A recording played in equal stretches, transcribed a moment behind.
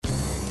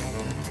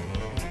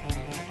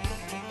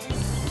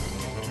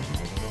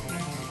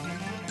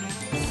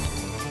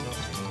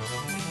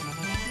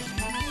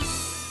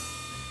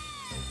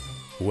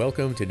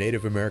Welcome to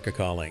Native America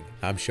Calling.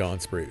 I'm Sean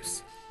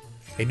Spruce.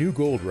 A new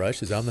gold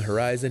rush is on the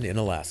horizon in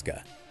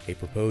Alaska. A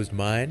proposed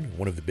mine,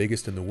 one of the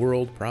biggest in the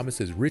world,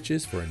 promises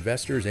riches for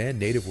investors and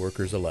Native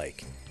workers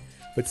alike.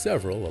 But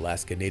several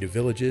Alaska Native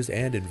villages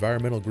and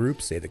environmental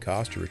groups say the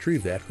cost to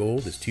retrieve that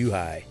gold is too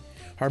high,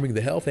 harming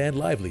the health and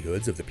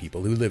livelihoods of the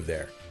people who live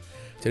there.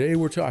 Today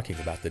we're talking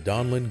about the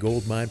Donlin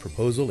gold mine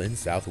proposal in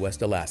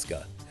southwest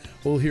Alaska.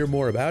 We'll hear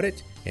more about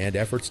it and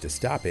efforts to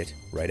stop it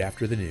right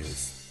after the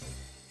news.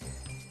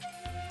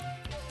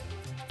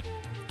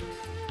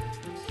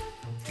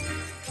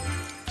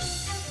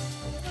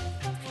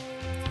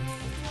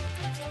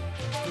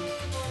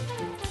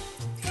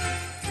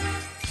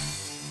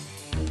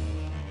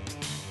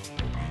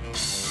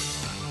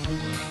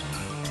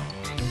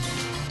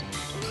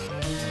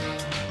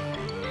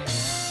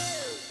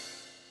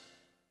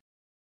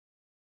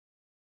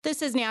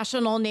 This is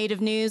National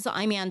Native News.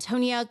 I'm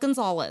Antonia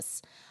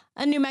Gonzalez.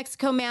 A New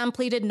Mexico man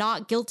pleaded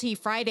not guilty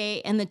Friday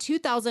in the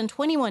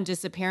 2021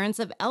 disappearance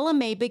of Ella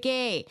Mae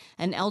Begay,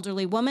 an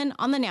elderly woman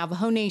on the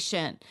Navajo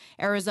Nation.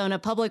 Arizona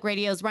Public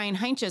Radio's Ryan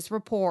Heinches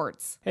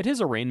reports. At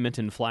his arraignment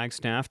in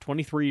Flagstaff,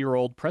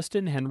 23-year-old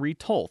Preston Henry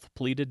Tolth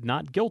pleaded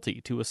not guilty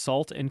to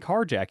assault and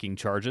carjacking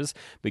charges.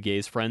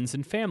 Begay's friends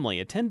and family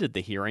attended the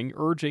hearing,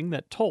 urging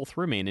that Tolth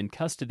remain in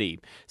custody.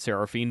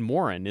 Seraphine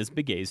Morin is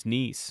Begay's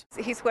niece.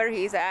 He's where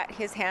he's at.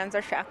 His hands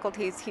are shackled.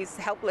 He's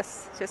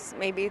helpless, just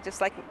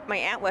like my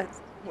aunt was.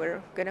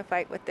 We're going to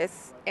fight with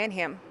this and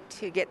him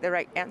to get the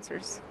right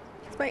answers.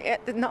 My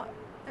aunt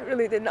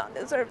really did not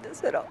deserve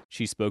this at all.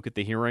 She spoke at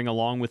the hearing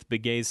along with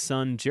Begay's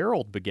son,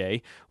 Gerald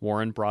Begay.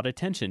 Warren brought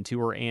attention to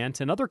her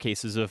aunt and other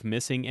cases of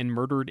missing and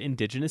murdered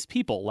Indigenous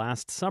people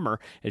last summer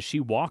as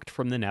she walked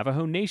from the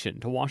Navajo Nation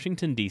to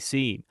Washington,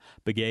 D.C.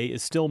 Begay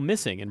is still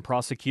missing, and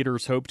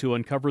prosecutors hope to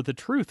uncover the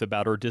truth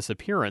about her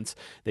disappearance.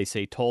 They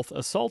say Tolth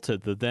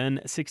assaulted the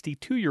then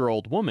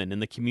 62-year-old woman in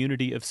the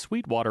community of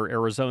Sweetwater,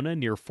 Arizona,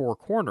 near Four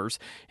Corners,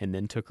 and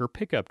then took her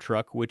pickup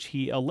truck, which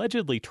he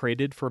allegedly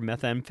traded for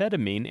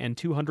methamphetamine and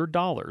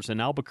 $200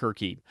 in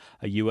Albuquerque.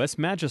 A U.S.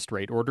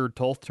 magistrate ordered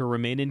Tolth to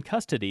remain in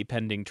custody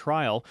pending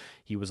trial.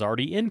 He was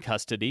already in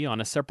custody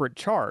on a separate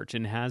charge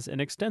and has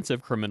an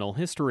extensive criminal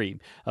history.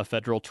 A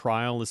federal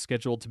trial is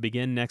scheduled to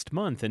begin next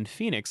month in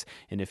Phoenix,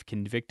 and if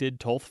convicted,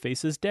 Tolth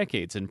faces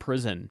decades in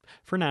prison.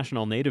 For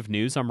National Native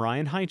News, I'm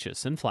Ryan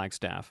Heinches in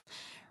Flagstaff.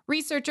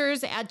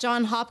 Researchers at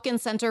Johns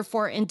Hopkins Center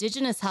for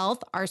Indigenous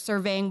Health are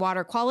surveying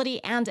water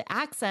quality and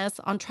access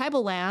on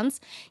tribal lands.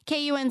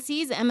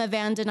 KUNC's Emma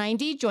Van Den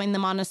joined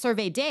them on a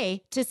survey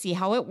day to see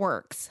how it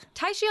works.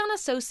 Taishiana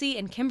Sosi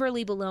and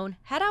Kimberly Balone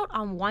head out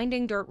on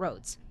winding dirt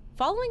roads,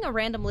 following a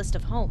random list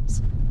of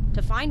homes.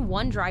 To find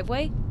one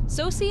driveway,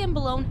 Sosi and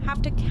Balone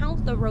have to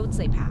count the roads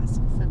they pass.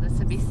 So this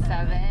would be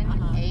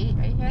 7, 8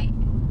 right here.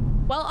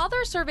 While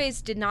other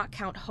surveys did not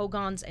count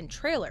hogans and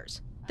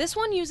trailers, this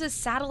one uses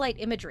satellite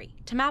imagery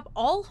to map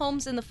all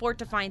homes in the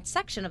fort-defined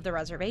section of the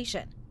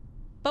reservation.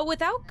 But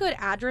without good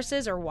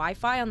addresses or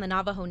Wi-Fi on the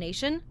Navajo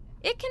Nation,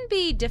 it can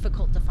be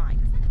difficult to find.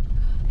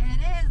 It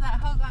is, that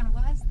hogan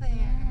was there.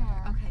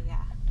 Yeah. Okay,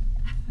 yeah.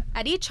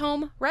 At each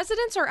home,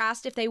 residents are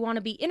asked if they want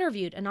to be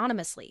interviewed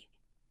anonymously.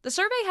 The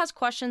survey has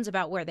questions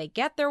about where they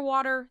get their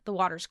water, the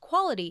water's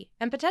quality,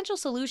 and potential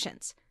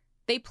solutions.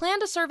 They plan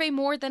to survey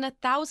more than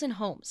 1,000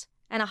 homes,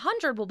 and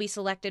 100 will be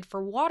selected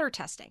for water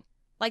testing,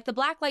 like the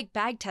black light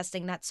bag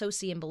testing that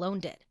Sosi and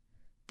Balone did.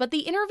 But the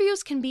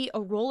interviews can be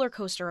a roller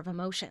coaster of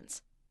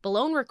emotions.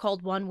 Balone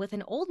recalled one with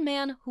an old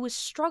man who was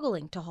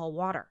struggling to haul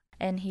water.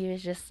 And he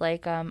was just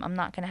like, I'm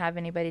not going to have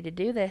anybody to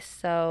do this,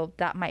 so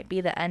that might be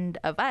the end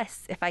of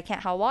us if I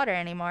can't haul water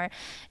anymore.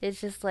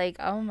 It's just like,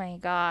 oh my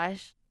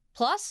gosh.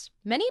 Plus,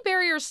 many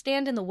barriers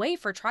stand in the way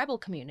for tribal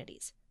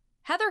communities.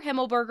 Heather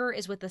Himmelberger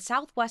is with the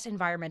Southwest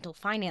Environmental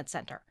Finance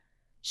Center.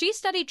 She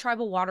studied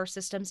tribal water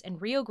systems in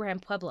Rio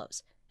Grande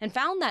Pueblos and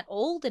found that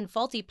old and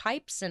faulty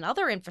pipes and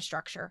other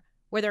infrastructure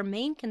were their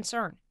main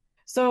concern.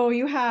 So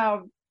you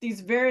have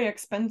these very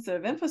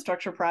expensive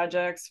infrastructure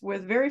projects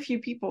with very few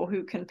people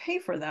who can pay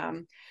for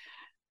them.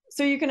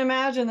 So you can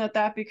imagine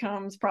that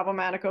becomes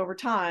problematic over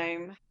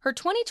time. Her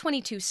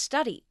 2022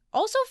 study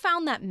also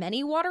found that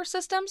many water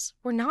systems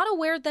were not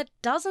aware that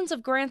dozens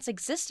of grants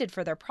existed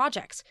for their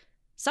projects.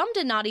 Some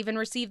did not even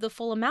receive the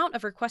full amount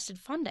of requested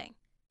funding.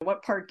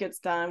 What part gets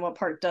done, what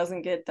part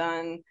doesn't get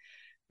done,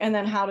 and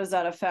then how does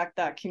that affect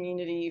that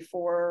community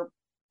for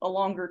a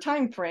longer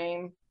time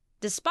frame?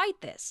 Despite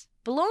this,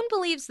 Balone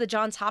believes the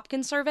Johns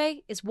Hopkins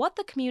survey is what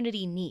the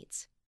community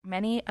needs.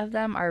 Many of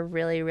them are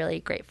really, really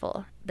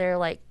grateful. They're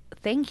like,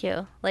 thank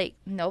you. Like,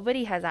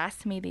 nobody has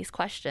asked me these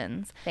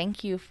questions.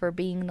 Thank you for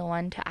being the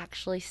one to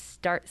actually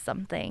start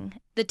something.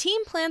 The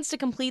team plans to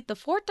complete the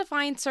Fort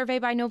Defiance survey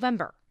by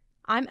November.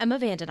 I'm Emma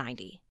Van Den.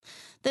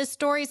 This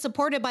story is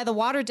supported by the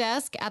Water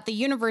Desk at the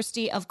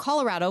University of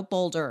Colorado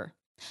Boulder.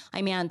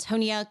 I'm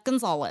Antonia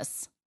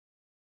Gonzalez.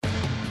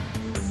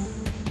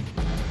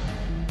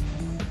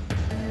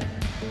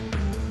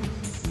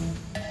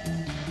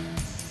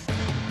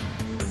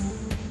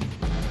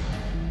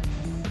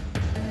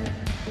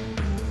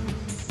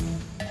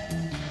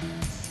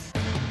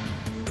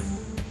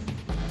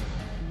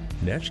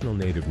 National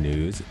Native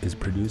News is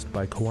produced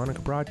by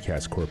Koahnic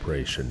Broadcast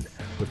Corporation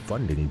with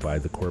funding by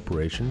the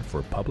Corporation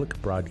for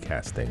Public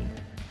Broadcasting.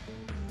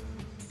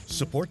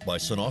 Support by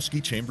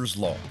Sonosky Chambers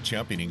Law,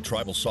 championing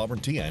tribal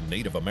sovereignty and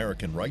Native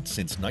American rights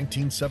since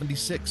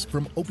 1976.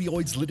 From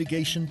opioids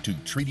litigation to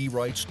treaty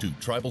rights to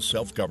tribal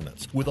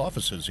self-governance. With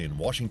offices in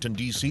Washington,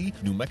 D.C.,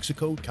 New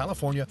Mexico,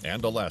 California,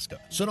 and Alaska.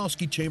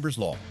 Sonosky Chambers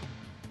Law.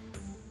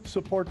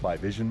 Support by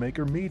Vision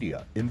Maker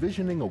Media,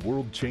 envisioning a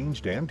world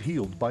changed and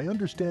healed by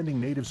understanding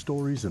Native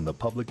stories and the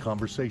public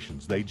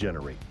conversations they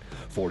generate.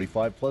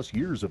 45 plus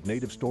years of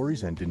Native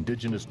stories and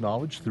Indigenous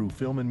knowledge through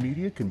film and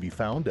media can be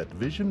found at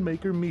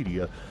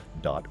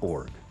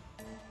visionmakermedia.org.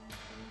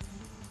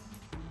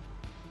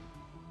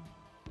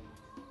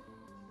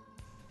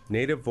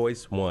 Native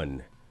Voice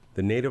One,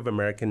 the Native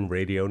American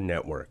Radio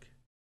Network.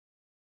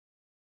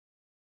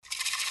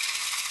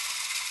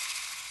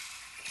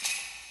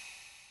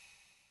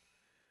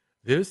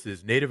 This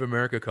is Native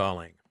America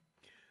Calling.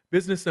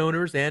 Business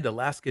owners and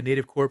Alaska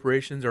Native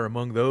corporations are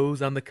among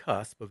those on the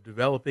cusp of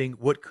developing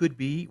what could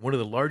be one of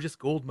the largest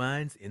gold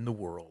mines in the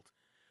world.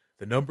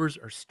 The numbers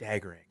are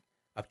staggering,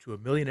 up to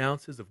 1 million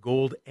ounces of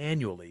gold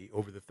annually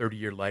over the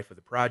 30-year life of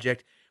the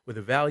project, with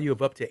a value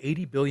of up to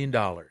 $80 billion.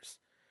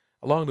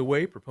 Along the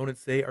way,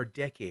 proponents say are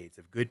decades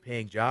of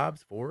good-paying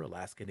jobs for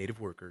Alaska Native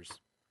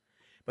workers.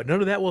 But none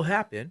of that will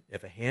happen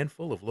if a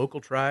handful of local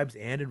tribes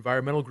and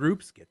environmental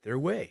groups get their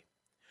way.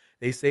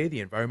 They say the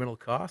environmental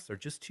costs are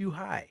just too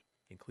high,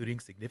 including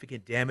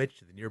significant damage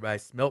to the nearby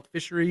smelt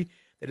fishery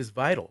that is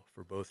vital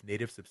for both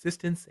native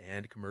subsistence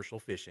and commercial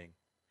fishing.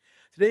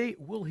 Today,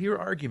 we'll hear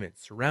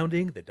arguments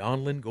surrounding the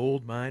Donlin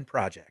Gold Mine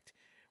project.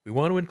 We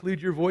want to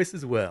include your voice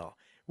as well.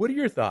 What are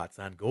your thoughts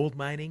on gold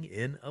mining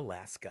in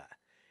Alaska?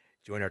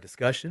 Join our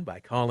discussion by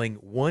calling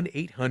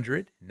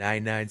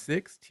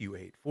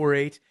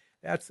 1-800-996-2848.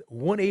 That's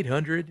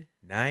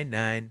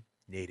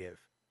 1-800-99-NATIVE.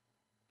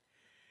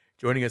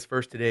 Joining us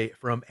first today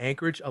from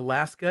Anchorage,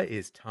 Alaska,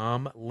 is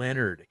Tom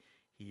Leonard.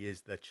 He is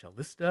the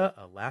Chilista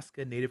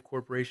Alaska Native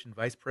Corporation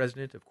Vice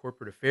President of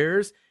Corporate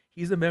Affairs.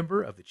 He's a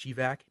member of the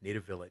Chivak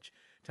Native Village.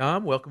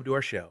 Tom, welcome to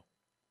our show.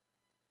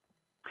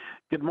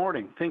 Good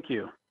morning. Thank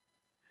you.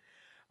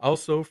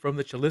 Also from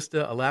the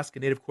Chilista Alaska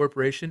Native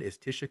Corporation is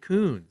Tisha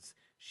Coons.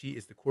 She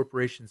is the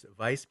corporation's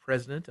Vice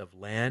President of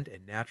Land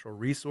and Natural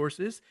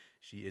Resources.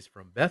 She is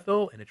from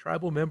Bethel and a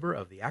tribal member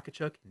of the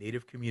Akachuk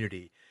Native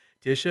community.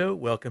 Tisha,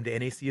 welcome to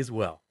NAC as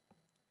well.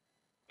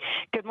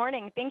 Good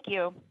morning. Thank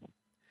you.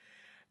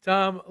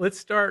 Tom, let's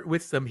start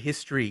with some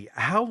history.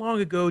 How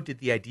long ago did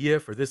the idea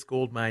for this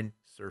gold mine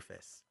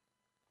surface?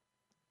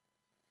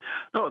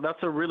 No, that's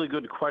a really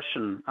good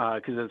question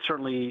because it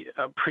certainly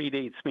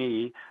predates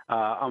me.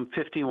 I'm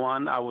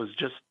 51. I was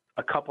just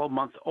a couple of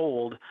months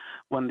old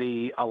when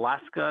the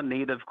Alaska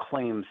Native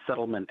Claims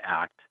Settlement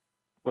Act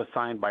was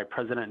signed by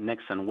President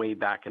Nixon way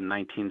back in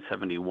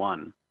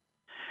 1971.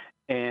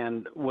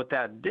 And what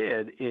that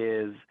did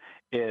is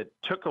it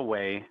took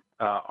away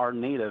our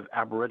native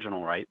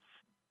Aboriginal rights,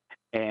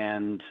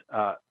 and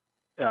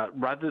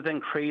rather than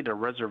create a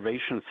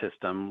reservation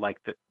system like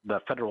the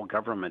federal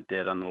government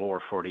did on the lower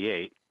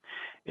 48,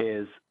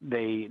 is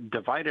they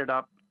divided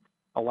up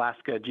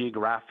Alaska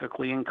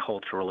geographically and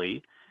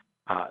culturally.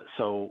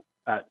 So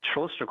at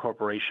Chilista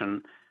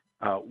Corporation,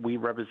 we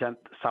represent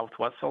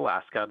Southwest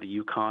Alaska, the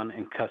Yukon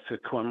and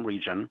Kuskokwim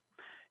region.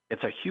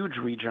 It's a huge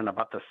region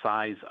about the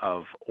size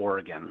of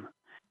Oregon,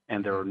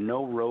 and there are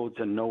no roads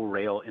and no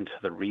rail into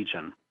the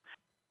region.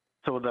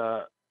 So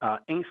the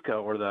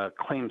ANCSA, or the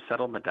Claims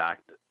Settlement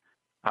Act,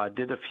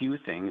 did a few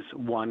things.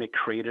 One, it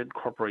created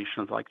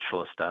corporations like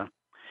Chilista.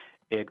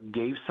 It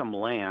gave some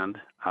land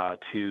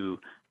to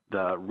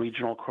the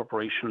regional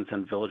corporations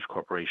and village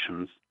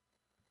corporations,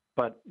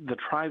 but the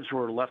tribes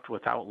were left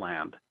without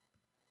land.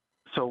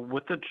 So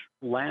with the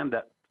land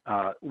that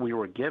we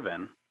were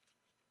given,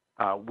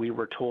 we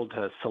were told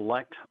to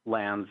select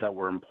lands that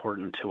were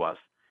important to us,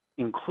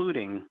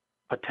 including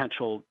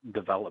potential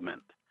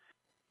development.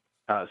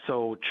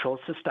 So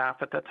Chilista staff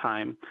at that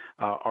time,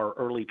 our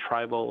early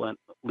tribal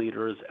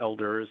leaders,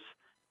 elders,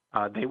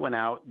 they went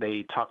out,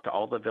 they talked to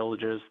all the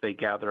villages, they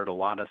gathered a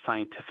lot of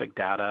scientific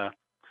data.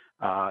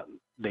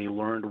 They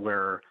learned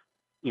where,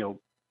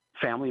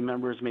 family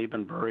members may have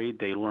been buried.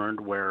 They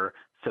learned where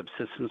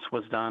subsistence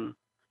was done.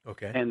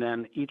 Okay. And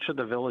then each of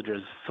the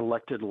villages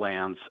selected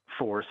lands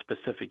for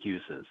specific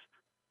uses.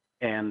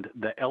 And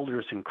the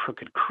elders in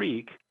Crooked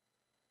Creek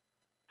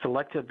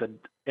selected the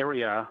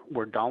area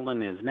where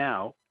Donlin is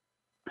now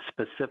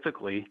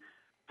specifically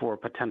for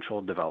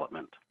potential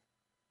development.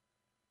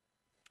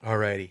 All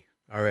righty.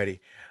 Tisha,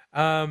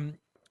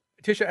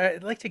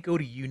 I'd like to go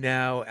to you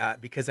now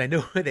because I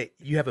know that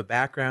you have a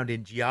background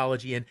in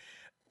geology, and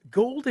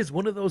gold is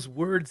one of those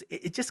words,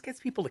 it just gets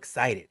people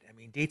excited. I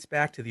mean, dates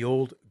back to the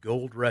old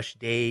gold rush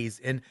days,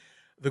 and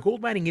the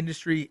gold mining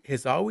industry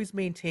has always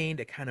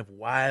maintained a kind of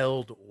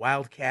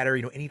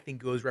wildcatter, anything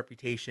goes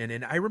reputation.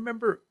 And I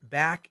remember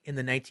back in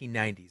the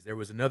 1990s, there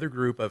was another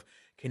group of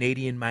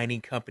Canadian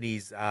mining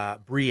companies,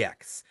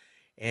 Bre-X,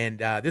 and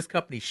this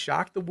company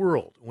shocked the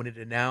world when it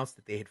announced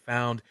that they had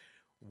found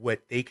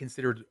what they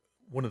considered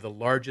one of the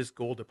largest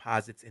gold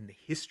deposits in the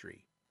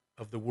history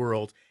of the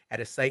world at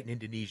a site in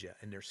Indonesia.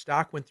 And their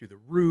stock went through the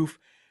roof.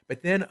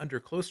 But then, under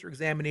closer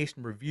examination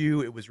and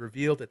review, it was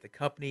revealed that the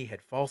company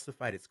had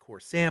falsified its core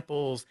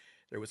samples.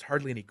 There was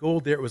hardly any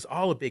gold there. It was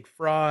all a big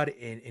fraud,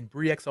 and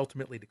Bre-X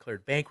ultimately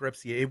declared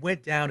bankruptcy. It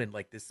went down in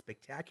like this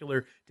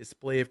spectacular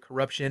display of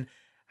corruption.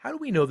 How do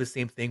we know the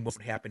same thing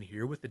won't happen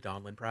here with the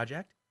Donlin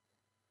project?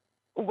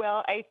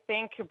 Well, I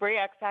think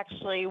Bre-X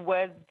actually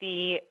was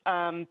the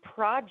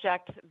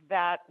project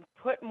that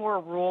put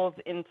more rules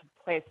into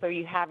place. So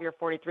you have your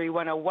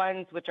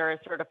 43101s, which are a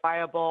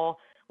certifiable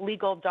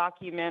legal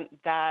document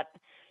that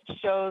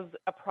shows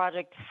a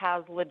project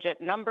has legit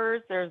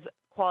numbers. There's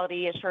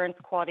quality assurance,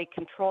 quality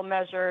control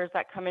measures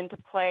that come into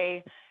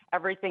play.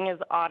 Everything is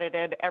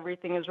audited.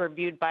 Everything is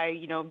reviewed by,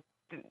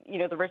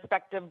 the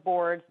respective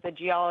boards, the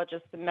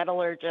geologists, the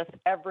metallurgists,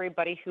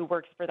 everybody who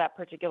works for that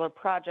particular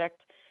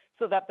project,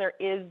 so that there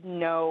is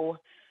no,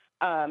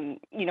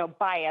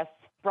 bias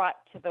brought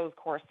to those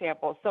core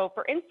samples. So,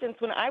 for instance,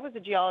 when I was a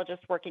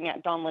geologist working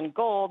at Donlin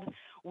Gold,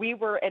 we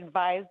were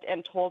advised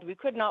and told we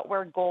could not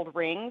wear gold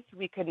rings,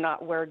 we could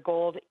not wear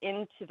gold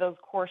into those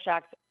core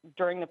shacks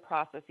during the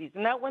processes,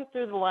 and that went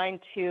through the line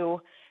too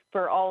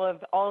for all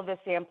of the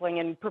sampling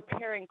and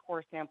preparing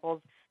core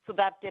samples. So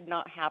that did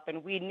not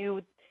happen. We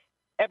knew.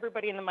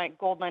 Everybody in the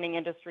gold mining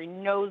industry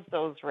knows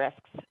those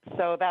risks.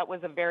 So that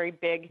was a very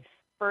big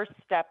first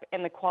step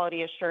in the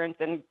quality assurance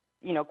and,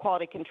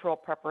 quality control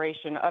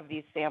preparation of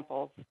these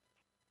samples.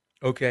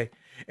 Okay.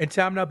 And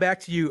Tom, now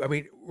back to you. I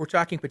mean, we're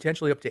talking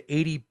potentially up to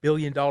 $80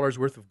 billion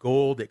worth of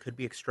gold that could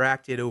be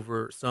extracted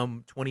over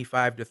some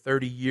 25 to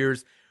 30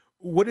 years.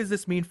 What does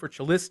this mean for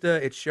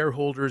Calista, its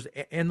shareholders,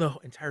 and the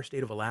entire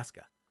state of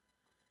Alaska?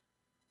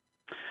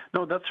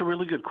 No, that's a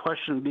really good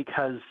question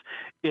because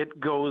it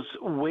goes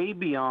way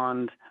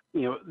beyond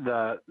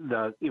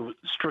the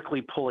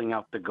strictly pulling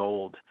out the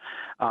gold.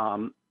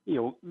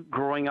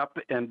 Growing up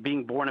and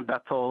being born in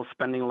Bethel,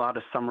 spending a lot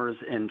of summers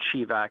in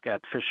Chivak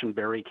at fish and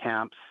berry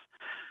camps.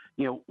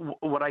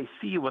 What I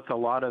see with a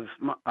lot of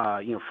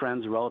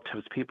friends,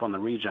 relatives, people in the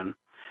region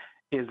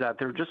is that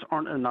there just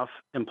aren't enough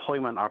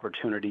employment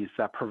opportunities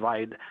that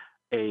provide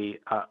a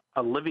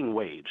living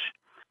wage.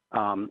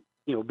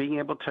 Being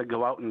able to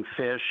go out and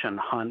fish and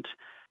hunt,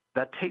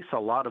 that takes a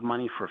lot of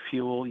money for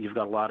fuel. You've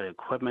got a lot of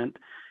equipment,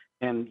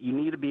 and you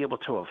need to be able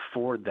to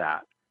afford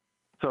that.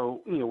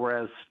 So,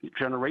 whereas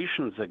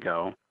generations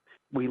ago,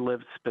 we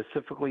lived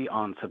specifically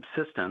on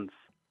subsistence,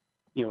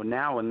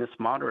 now in this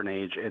modern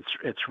age,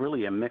 it's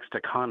really a mixed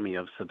economy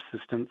of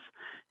subsistence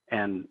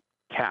and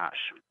cash.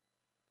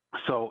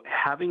 So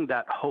having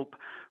that hope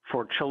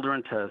for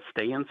children to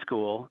stay in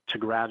school, to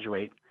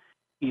graduate,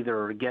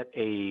 either get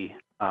a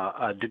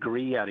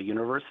degree at a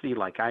university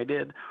like I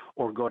did,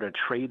 or go to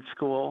trade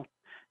school.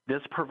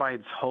 This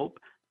provides hope.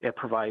 It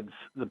provides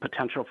the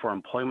potential for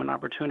employment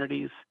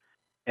opportunities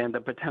and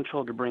the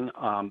potential to bring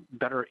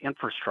better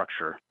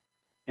infrastructure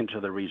into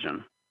the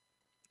region.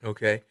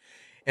 Okay.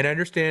 And I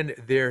understand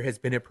there has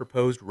been a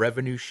proposed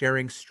revenue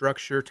sharing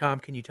structure. Tom,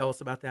 can you tell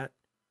us about that?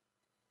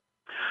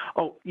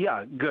 Oh,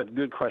 yeah,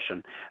 good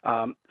question.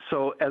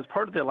 So as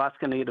part of the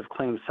Alaska Native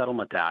Claims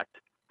Settlement Act,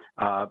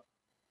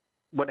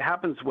 what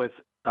happens with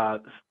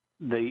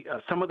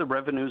some of the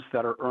revenues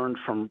that are earned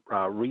from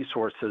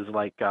resources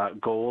like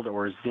gold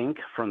or zinc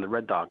from the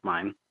Red Dog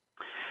mine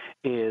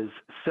is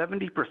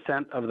 70%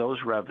 of those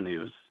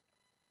revenues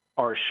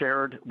are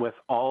shared with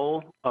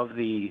all of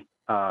the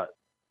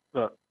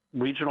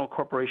regional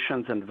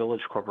corporations and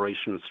village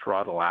corporations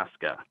throughout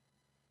Alaska.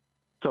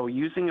 So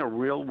using a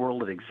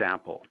real-world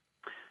example,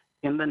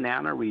 in the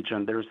Nana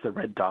region, there's the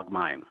Red Dog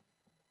mine.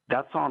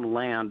 That's on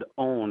land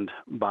owned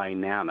by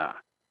Nana.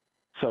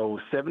 So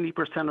 70%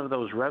 of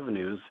those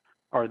revenues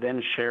are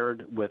then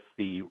shared with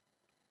the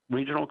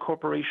regional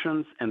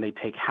corporations, and they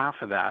take half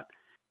of that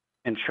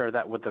and share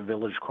that with the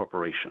village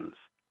corporations.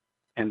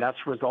 And that's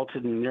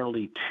resulted in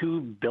nearly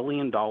 $2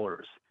 billion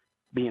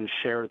being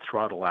shared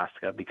throughout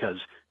Alaska because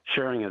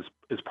sharing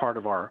is part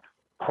of our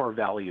core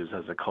values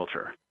as a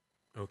culture.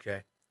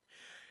 Okay.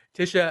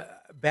 Tisha,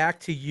 back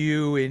to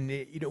you. And,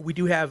 we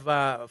do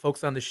have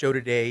folks on the show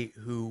today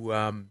who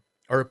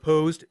are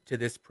opposed to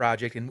this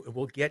project, and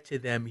we'll get to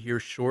them here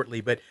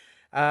shortly. But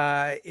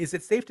is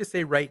it safe to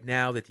say right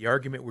now that the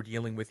argument we're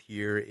dealing with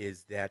here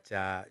is that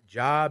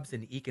jobs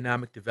and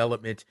economic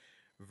development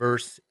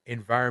versus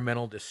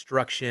environmental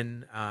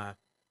destruction,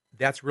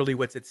 that's really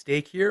what's at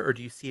stake here, or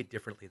do you see it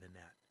differently than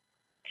that?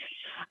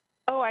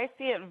 Oh, I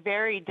see it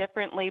very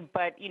differently,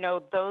 but,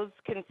 those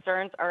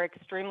concerns are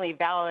extremely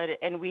valid,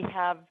 and we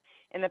have,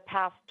 in the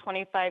past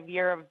 25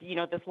 years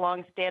of, this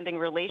long-standing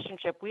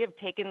relationship, we have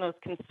taken those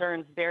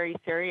concerns very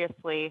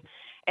seriously.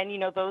 And,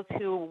 those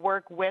who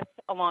work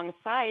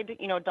alongside,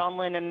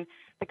 Donlin and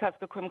the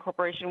Kuskokwim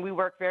Corporation, we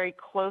work very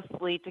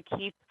closely to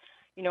keep,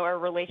 our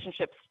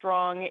relationship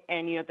strong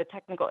and, the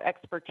technical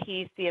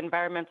expertise, the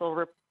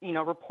environmental,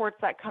 reports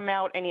that come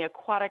out, any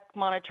aquatic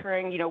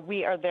monitoring,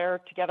 we are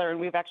there together, and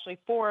we've actually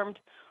formed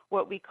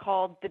what we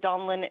called the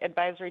Donlin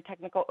Advisory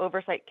Technical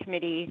Oversight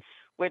Committee,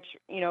 which,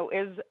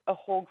 is a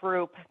whole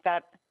group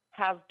that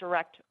has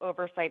direct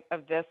oversight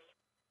of this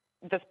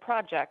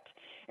project.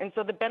 And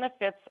so the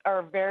benefits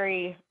are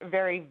very,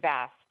 very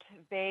vast.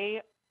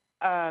 They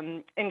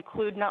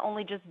include not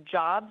only just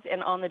jobs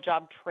and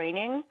on-the-job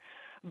training,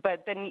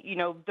 but then,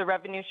 the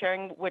revenue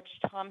sharing, which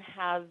Tom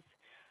has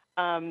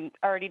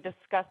already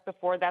discussed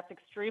before. That's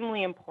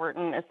extremely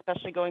important,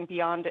 especially going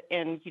beyond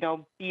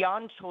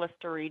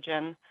Chilista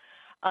region.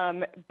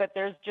 But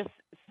there's just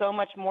so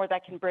much more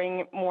that can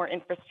bring more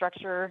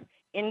infrastructure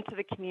into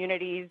the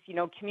communities,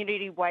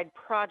 community-wide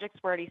projects.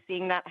 We're already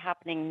seeing that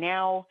happening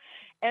now.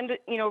 And,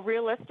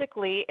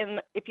 realistically,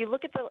 if you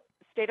look at the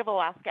state of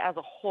Alaska as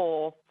a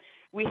whole,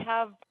 we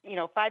have,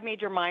 5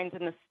 major mines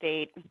in the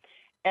state,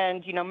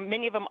 and,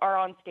 many of them are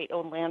on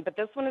state-owned land, but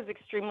this one is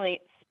extremely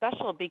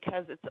special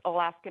because it's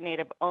Alaska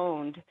Native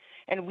owned,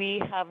 and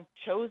we have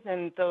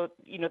chosen the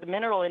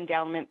mineral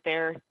endowment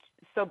there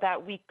so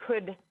that we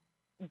could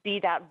be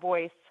that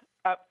voice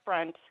up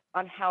front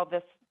on how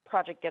this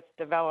project gets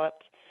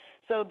developed.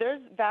 So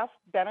there's vast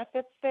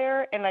benefits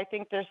there, and I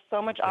think there's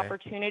so much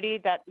opportunity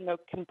that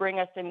can bring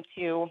us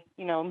into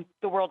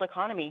the world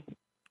economy.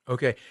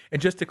 Okay,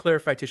 and just to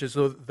clarify, Tisha,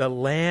 so the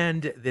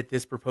land that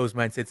this proposed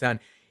mine sits on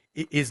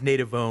is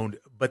Native owned,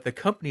 but the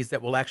companies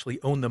that will actually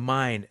own the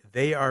mine,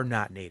 they are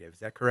not Native. Is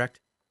that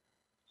correct?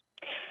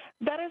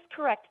 That is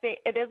correct.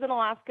 It is an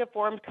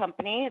Alaska-formed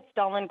company. It's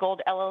Donlin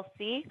Gold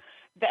LLC.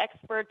 The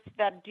experts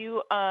that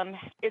do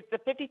it's a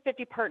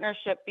 50-50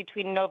 partnership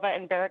between Nova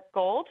and Barrick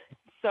Gold.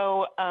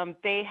 So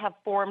they have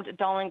formed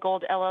Donlin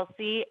Gold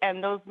LLC,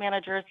 and those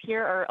managers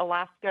here are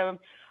Alaska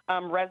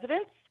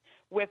residents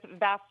with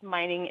vast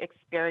mining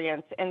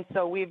experience. And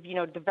so we've,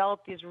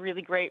 developed these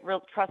really great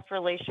trust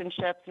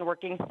relationships and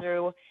working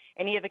through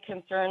any of the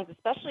concerns,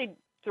 especially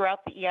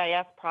throughout the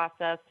EIS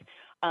process,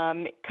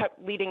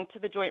 leading to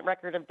the joint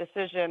record of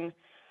decision.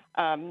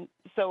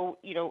 So,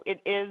 it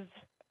is,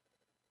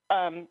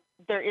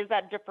 there is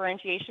that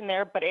differentiation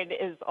there, but it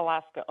is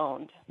Alaska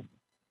owned.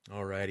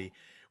 All righty.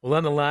 Well,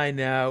 on the line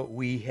now,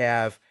 we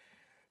have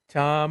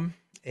Tom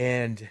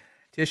and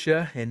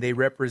Tisha, and they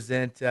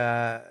represent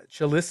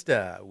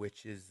Chilista,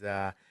 which is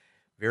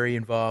very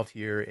involved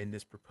here in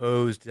this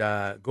proposed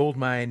gold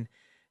mine,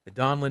 the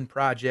Donlin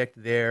project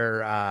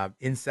there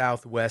in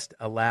southwest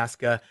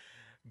Alaska.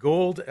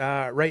 Gold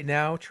right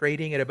now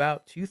trading at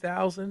about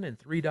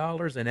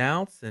 $2,003 an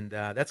ounce, and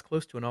that's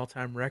close to an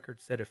all-time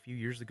record set a few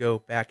years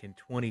ago back in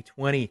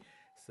 2020.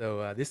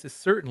 So this is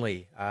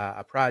certainly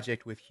a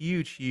project with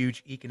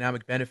huge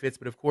economic benefits,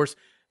 but of course,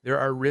 there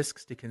are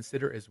risks to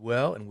consider as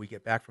well. And when we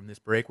get back from this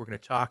break, we're going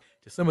to talk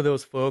to some of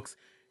those folks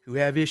who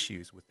have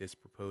issues with this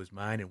proposed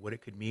mine and what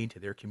it could mean to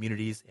their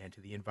communities and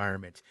to the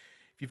environment.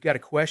 If you've got a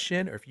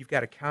question or if you've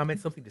got a comment,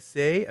 something to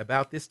say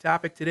about this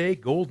topic today,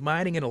 gold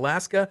mining in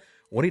Alaska,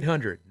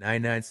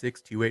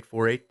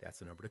 1-800-996-2848. That's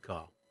the number to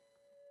call.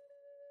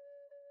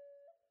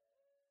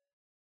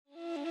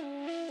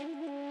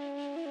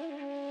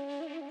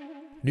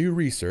 New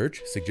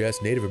research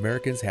suggests Native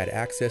Americans had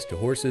access to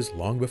horses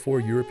long before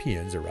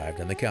Europeans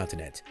arrived on the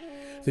continent.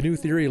 The new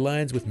theory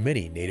aligns with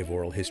many Native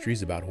oral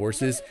histories about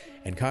horses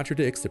and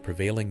contradicts the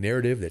prevailing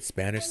narrative that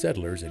Spanish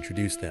settlers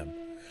introduced them.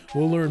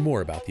 We'll learn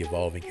more about the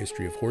evolving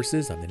history of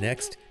horses on the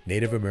next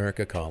Native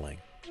America Calling.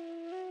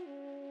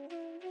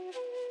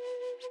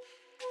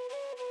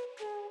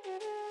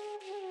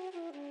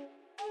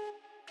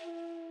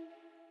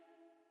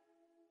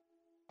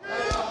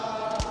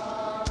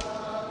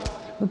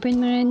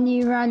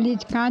 Upinreni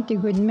valit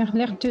katigud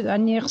merlertud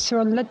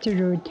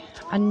anirsualaturud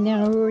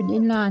anirud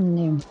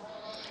ilanim.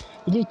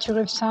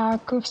 Liturifsa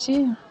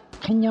kufsi,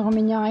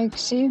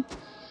 kinyorminaixi,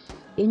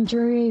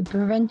 injury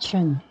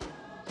prevention,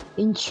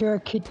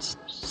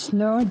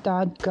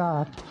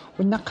 insurekitsnow.gov,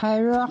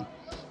 Unakaira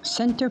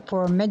Center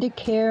for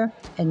Medicare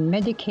and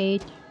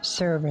Medicaid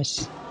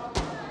Service.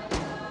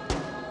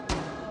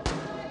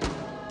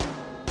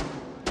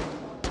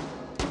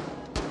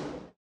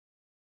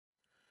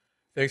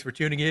 Thanks for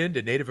tuning in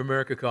to Native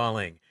America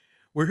Calling.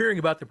 We're hearing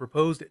about the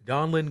proposed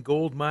Donlin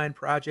Gold Mine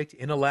project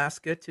in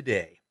Alaska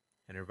today.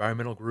 An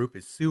environmental group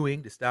is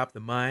suing to stop the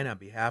mine on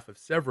behalf of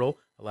several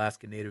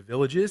Alaska Native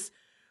villages.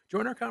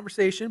 Join our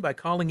conversation by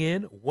calling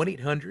in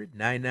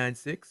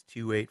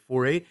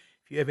 1-800-996-2848 if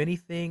you have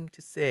anything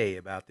to say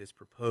about this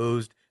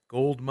proposed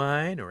gold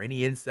mine or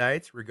any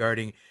insights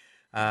regarding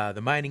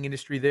the mining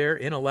industry there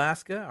in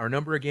Alaska. Our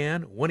number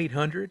again,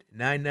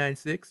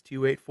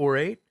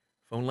 1-800-996-2848.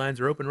 Phone lines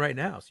are open right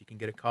now, so you can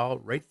get a call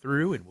right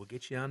through and we'll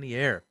get you on the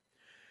air.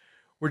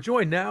 We're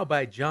joined now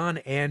by John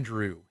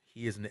Andrew.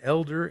 He is an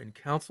elder and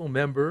council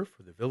member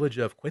for the village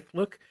of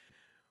Kwethluk.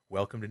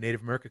 Welcome to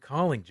Native America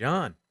Calling,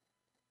 John.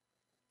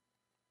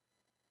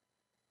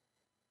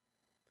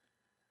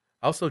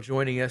 Also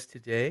joining us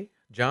today,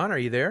 John, are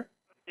you there?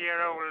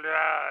 Dear old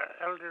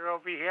elder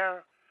over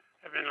here.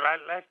 I've been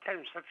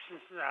lifetime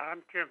subsistence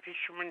hunter and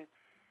fisherman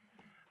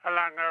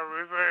along our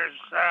rivers.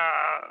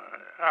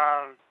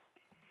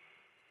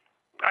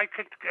 I I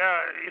could,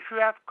 if you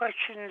have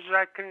questions,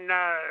 I can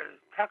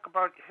talk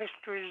about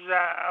histories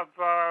of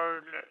our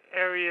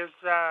areas,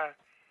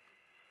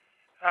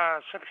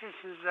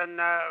 subsistences and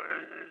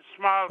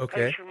small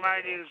Okay. pension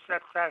minings,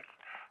 that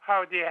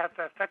how they have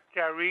affected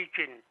our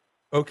region.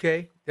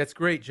 Okay, that's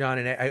great, John.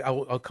 And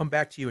I'll come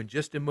back to you in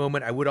just a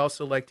moment. I would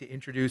also like to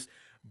introduce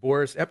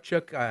Boris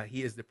Epchuk.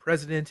 He is the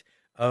president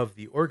of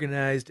the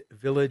Organized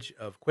Village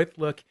of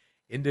Kwethluk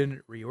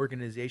Indian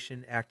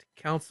Reorganization Act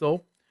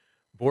Council.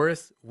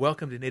 Boris,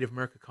 welcome to Native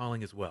America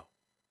Calling as well.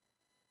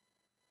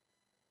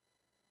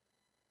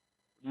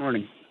 Good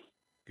morning.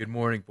 Good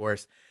morning,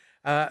 Boris.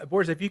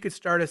 Boris, if you could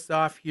start us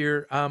off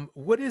here,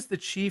 what is the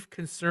chief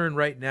concern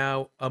right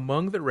now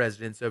among the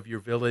residents of your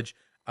village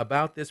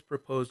about this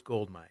proposed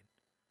gold mine?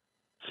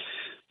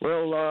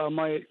 Well,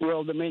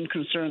 the main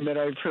concern that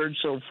I've heard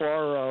so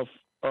far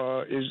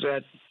is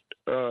that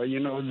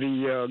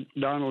the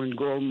Donlin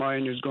gold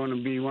mine is going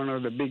to be one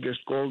of the biggest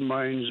gold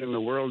mines in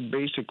the world,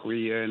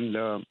 basically,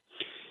 and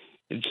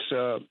its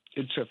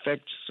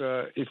effects,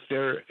 if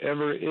there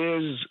ever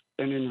is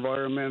an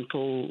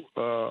environmental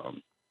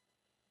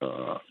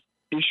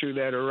issue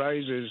that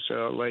arises,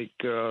 like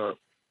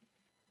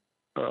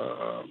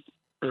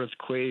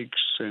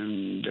earthquakes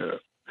and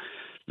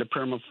the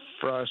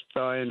permafrost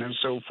thawing and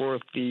so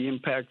forth, the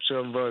impacts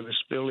of the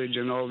spillage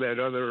and all that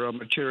other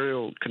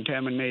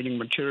contaminating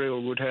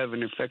material would have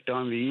an effect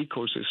on the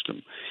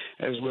ecosystem,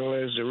 as well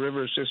as the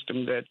river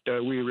system that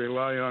we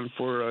rely on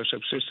for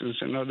subsistence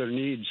and other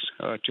needs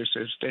to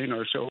sustain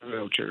our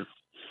silviculture.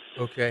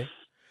 Okay.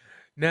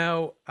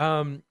 Now,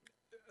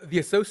 the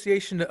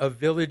Association of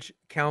Village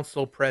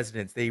Council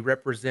Presidents, they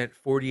represent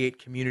 48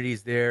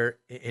 communities there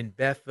in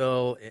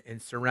Bethel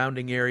and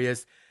surrounding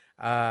areas.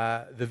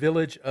 The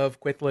village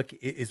of Kwethluk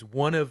is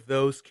one of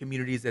those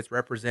communities that's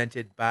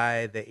represented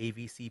by the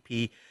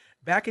AVCP.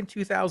 Back in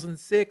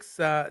 2006,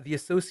 the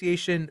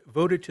association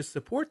voted to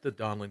support the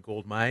Donlin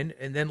gold mine,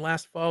 and then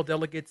last fall,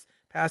 delegates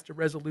passed a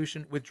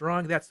resolution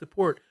withdrawing that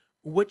support.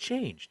 What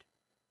changed?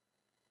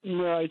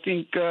 Well, I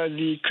think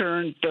the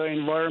current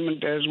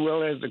environment as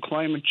well as the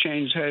climate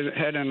change has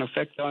had an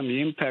effect on the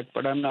impact,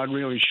 but I'm not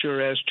really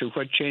sure as to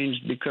what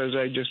changed because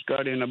I just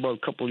got in about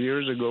a couple of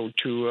years ago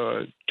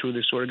to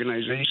this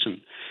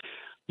organization.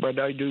 But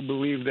I do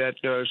believe that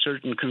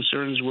certain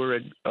concerns were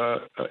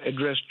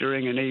addressed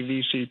during an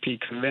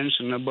AVCP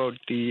convention about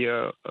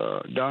the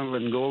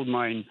Donlin gold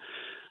mine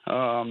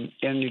and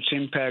its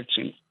impacts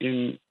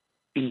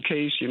in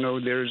case,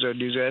 there's a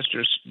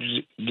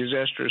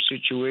disastrous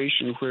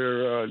situation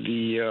where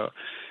the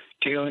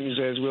tailings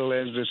as well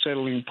as the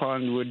settling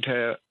pond would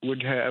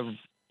have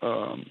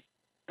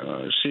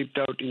seeped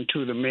out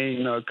into the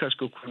main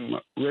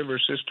Kuskokwim River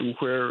system,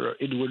 where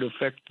it would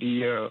affect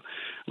the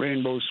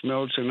rainbow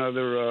smelts and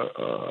other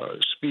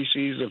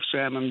species of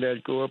salmon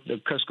that go up the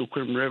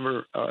Kuskokwim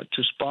River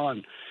to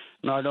spawn.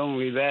 Not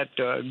only that,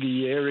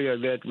 the area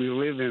that we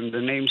live in, the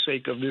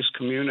namesake of this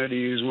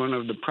community, is one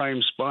of the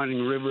prime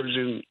spawning rivers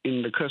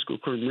in the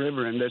Kuskokwim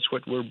River, and that's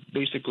what we're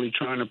basically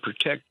trying to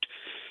protect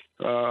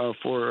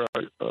for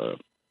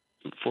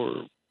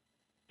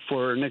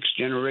our next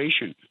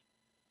generation.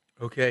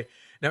 Okay.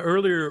 Now,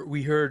 earlier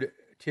we heard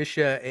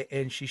Tisha,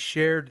 and she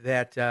shared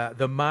that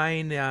the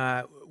mine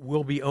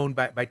will be owned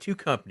by two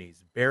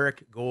companies,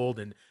 Barrick Gold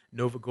and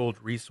Nova Gold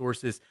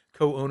Resources,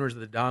 co-owners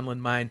of the Donlin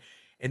mine.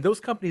 And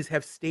those companies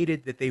have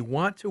stated that they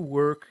want to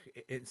work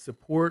and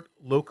support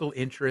local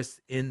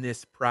interests in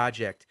this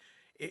project.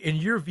 In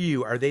your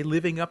view, are they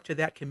living up to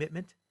that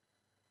commitment?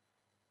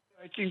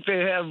 I think they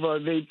have.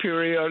 They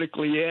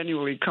periodically,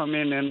 annually come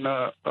in and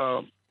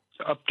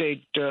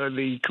update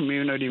the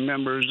community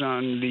members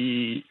on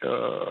the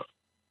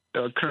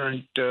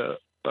current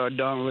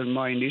Donlin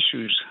mine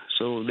issues.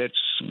 So that's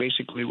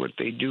basically what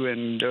they do.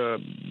 And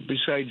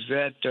besides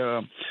that,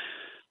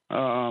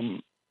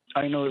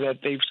 I know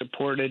that they've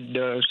supported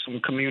some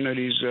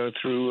communities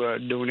through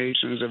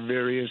donations of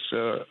various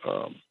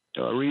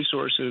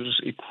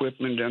resources,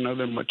 equipment, and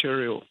other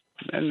material.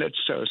 And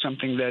that's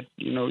something that,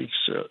 is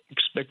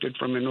expected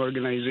from an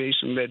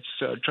organization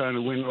that's trying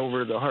to win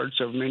over the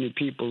hearts of many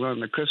people on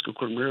the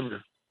Kuskokwim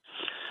River.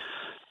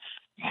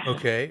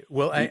 Okay.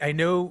 Well, I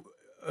know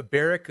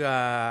Barrick,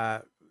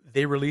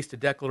 they released a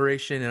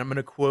declaration, and I'm going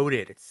to quote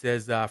it. It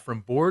says,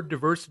 from board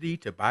diversity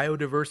to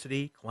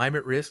biodiversity,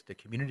 climate risk to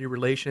community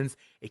relations,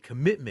 a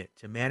commitment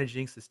to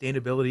managing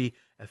sustainability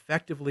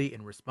effectively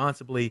and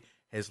responsibly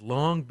has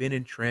long been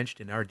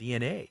entrenched in our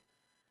DNA.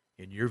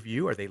 In your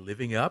view, are they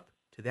living up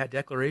to that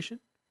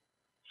declaration?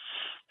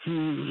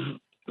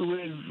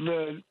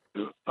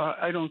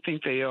 I don't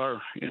think they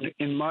are.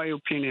 In my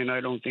opinion,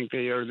 I don't think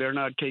they are. They're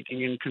not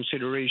taking in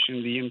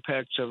consideration the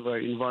impacts of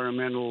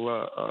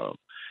environmental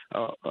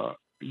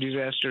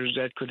disasters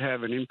that could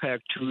have an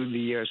impact to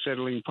the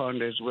settling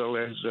pond, as well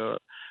as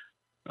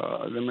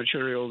the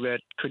material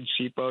that could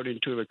seep out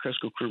into the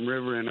Kuskokwim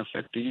River and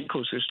affect the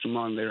ecosystem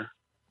on there.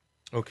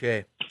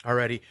 Okay. All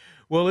righty.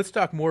 Well, let's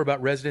talk more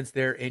about residents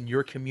there in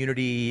your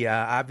community.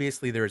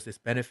 Obviously, there's this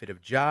benefit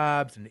of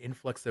jobs and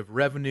influx of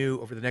revenue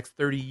over the next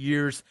 30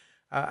 years.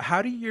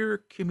 How do your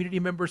community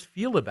members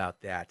feel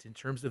about that in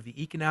terms of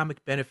the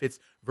economic benefits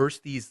versus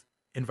these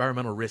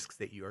environmental risks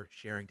that you are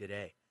sharing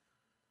today?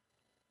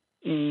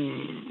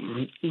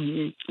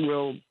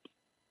 Well,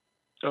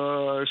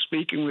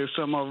 speaking with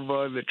some of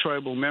the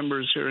tribal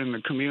members here in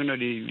the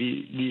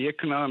community, the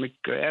economic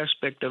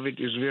aspect of it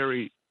is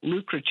very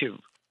lucrative.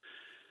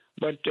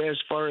 But as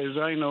far as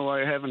I know, I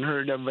haven't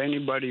heard of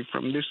anybody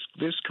from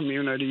this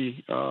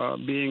community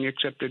being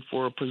accepted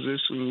for a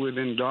position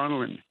within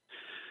Donlin.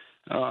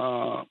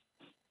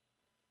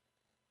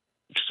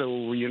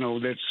 So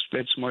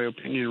that's my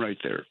opinion right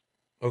there.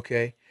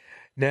 Okay.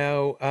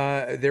 Now,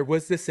 there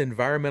was this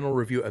environmental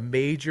review, a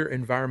major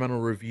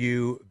environmental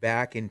review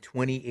back in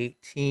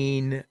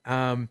 2018.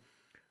 And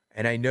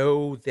I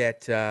know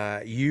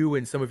that you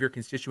and some of your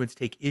constituents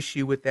take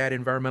issue with that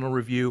environmental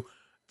review.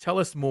 Tell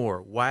us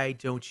more. Why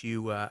don't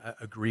you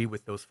agree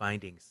with those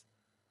findings?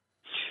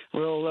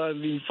 Well,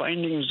 the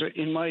findings,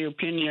 in my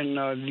opinion,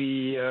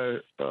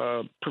 the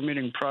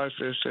permitting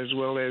process as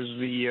well as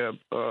the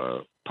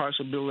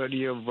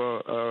possibility of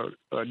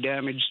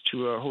damage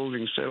to a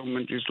holding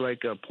settlement is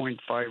like a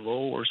 0.50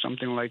 or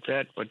something like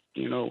that. But,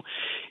 in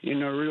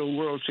a real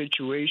world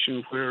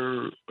situation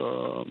where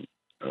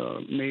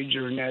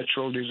major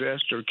natural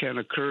disaster can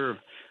occur,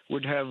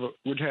 would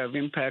have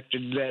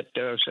impacted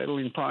that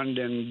settling pond,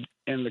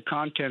 and the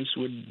contents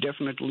would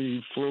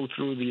definitely flow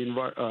through the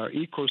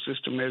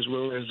ecosystem as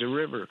well as the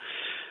river.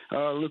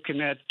 Looking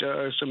at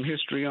some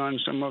history on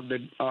some of the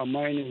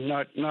mining,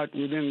 not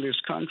within this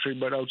country,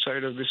 but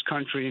outside of this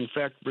country. In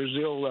fact,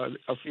 Brazil,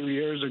 a few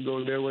years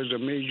ago, there was a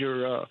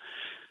major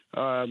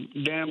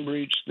dam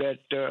breach that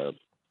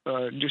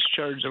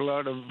discharged a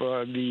lot of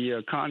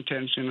the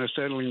contents in a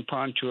settling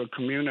pond to a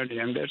community,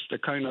 and that's the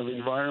kind of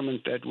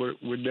environment that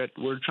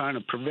we're trying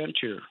to prevent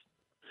here.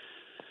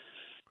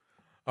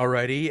 All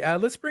righty.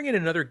 Let's bring in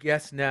another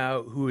guest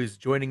now who is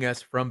joining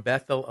us from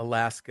Bethel,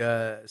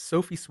 Alaska,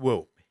 Sophie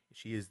Swope.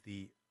 She is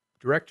the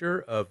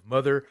director of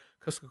Mother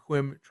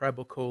Kuskokwim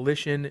Tribal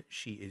Coalition.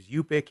 She is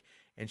Yupik,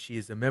 and she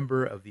is a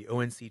member of the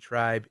ONC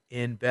tribe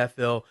in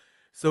Bethel.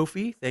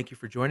 Sophie, thank you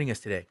for joining us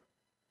today.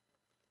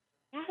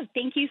 Yeah,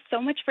 thank you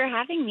so much for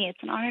having me.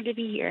 It's an honor to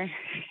be here.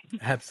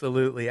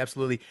 Absolutely,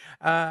 absolutely.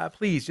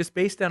 Please, just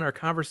based on our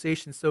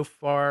conversation so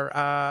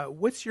far,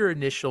 what's your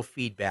initial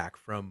feedback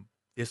from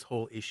this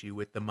whole issue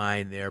with the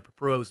mine there,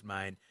 proposed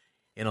mine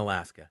in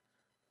Alaska?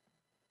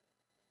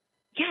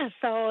 Yeah,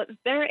 so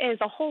there is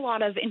a whole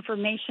lot of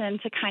information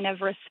to kind of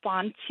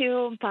respond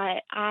to,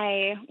 but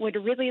I would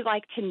really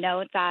like to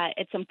note that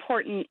it's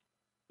important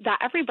that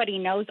everybody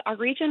knows our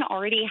region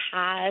already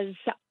has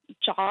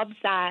jobs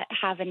that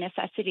have a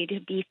necessity to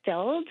be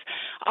filled.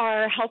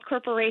 Our health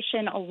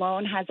corporation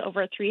alone has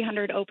over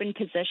 300 open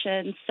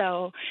positions,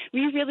 so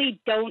we really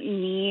don't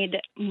need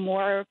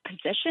more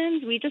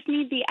positions. We just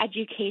need the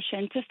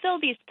education to fill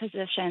these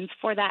positions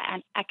for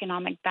that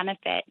economic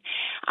benefit.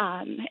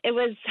 It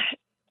was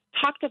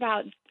talked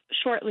about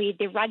shortly,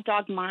 the Red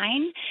Dog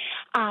Mine,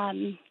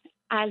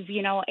 as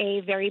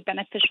a very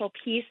beneficial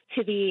piece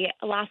to the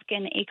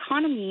Alaskan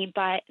economy,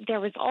 but there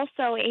was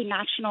also a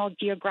National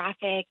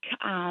Geographic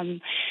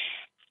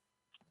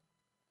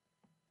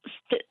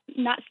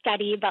not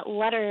study, but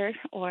letter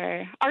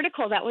or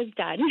article that was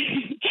done.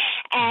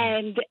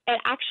 And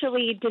it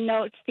actually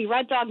denotes the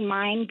Red Dog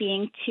Mine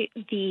being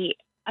the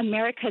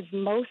America's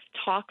most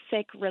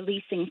toxic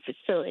releasing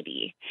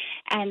facility.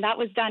 And that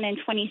was done in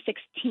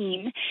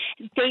 2016.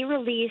 They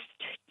released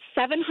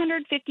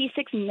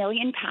 756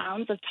 million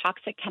pounds of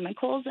toxic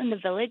chemicals in the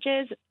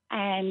villages,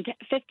 and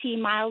 50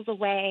 miles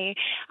away,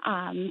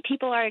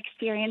 people are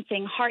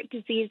experiencing heart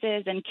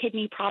diseases and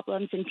kidney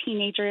problems in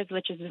teenagers,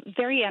 which is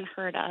very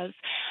unheard of.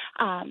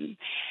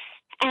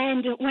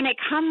 And when it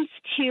comes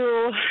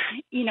to,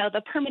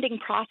 the permitting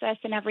process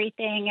and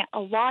everything, a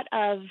lot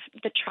of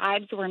the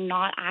tribes were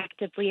not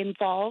actively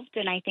involved,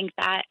 and I think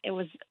that it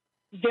was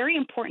very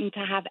important to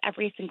have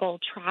every single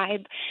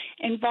tribe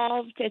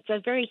involved. It's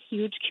a very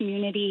huge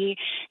community.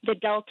 The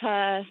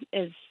Delta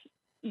is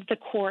the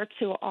core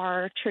to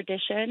our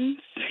traditions.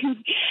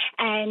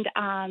 And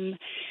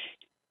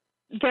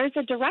there's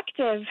a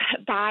directive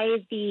by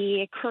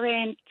the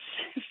current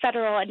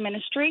federal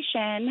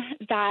administration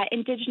that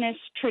Indigenous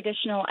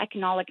traditional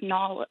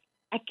ecological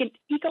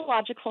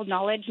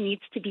knowledge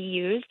needs to be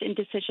used in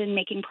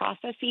decision-making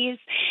processes.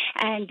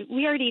 And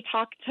we already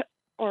talked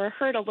or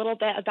heard a little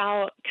bit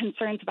about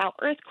concerns about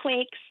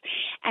earthquakes,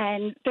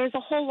 and there's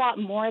a whole lot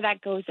more that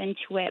goes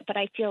into it, but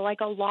I feel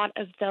like a lot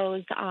of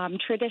those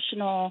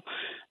traditional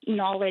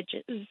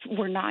knowledges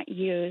were not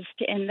used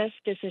in this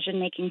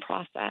decision-making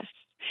process.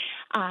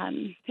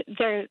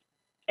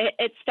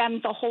 It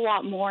stems a whole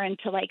lot more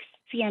into like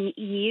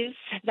CMEs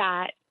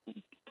that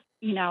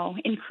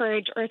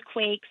encourage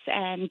earthquakes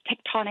and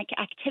tectonic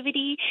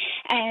activity,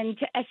 and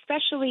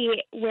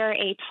especially where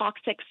a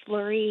toxic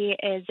slurry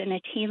is in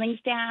a tailings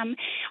dam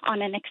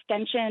on an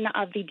extension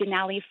of the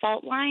Denali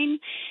Fault line,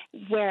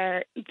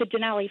 where the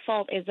Denali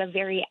Fault is a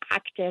very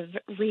active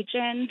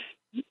region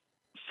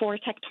for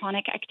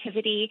tectonic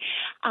activity.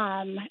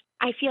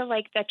 I feel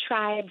like the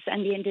tribes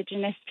and the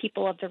indigenous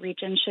people of the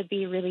region should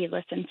be really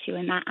listened to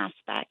in that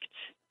aspect.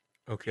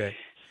 Okay.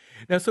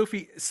 Now,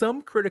 Sophie,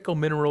 some critical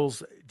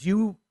minerals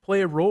do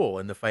play a role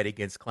in the fight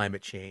against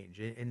climate change,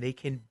 and they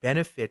can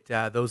benefit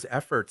those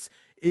efforts.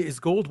 Is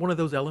gold one of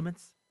those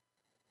elements?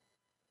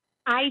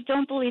 I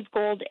don't believe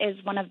gold is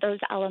one of those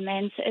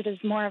elements. It is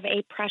more of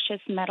a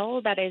precious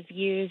metal that is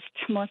used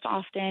most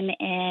often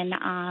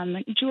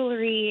in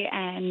jewelry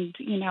and,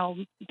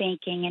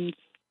 banking and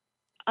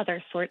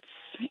other sorts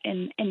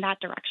in that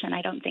direction.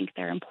 I don't think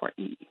they're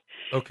important.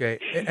 Okay.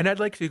 And I'd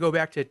like to go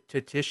back to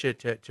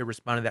Tisha to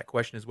respond to that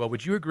question as well.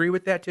 Would you agree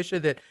with that,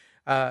 Tisha,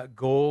 that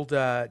gold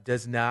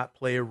does not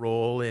play a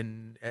role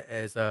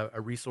as a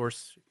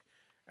resource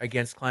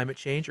against climate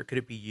change, or could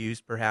it be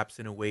used perhaps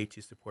in a way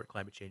to support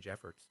climate change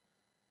efforts?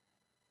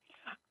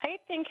 I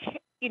think,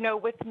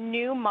 with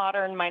new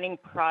modern mining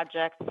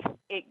projects,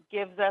 it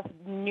gives us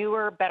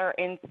newer, better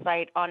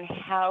insight on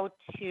how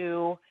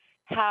to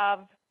have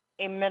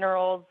a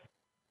minerals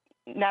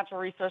natural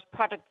resource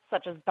project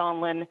such as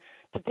Donlin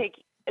to take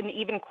an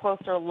even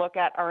closer look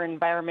at our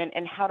environment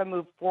and how to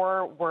move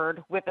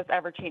forward with this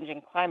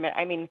ever-changing climate.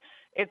 I mean,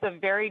 it's a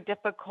very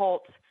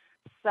difficult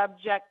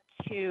subject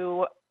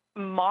to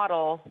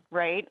model,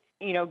 right?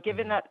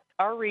 Given that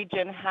our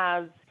region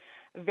has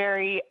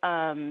very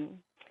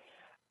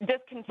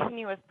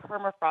discontinuous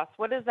permafrost.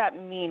 What does that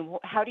mean?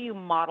 How do you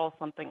model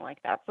something like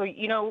that? So,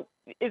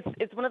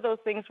 it's one of those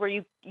things where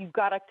you've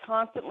got to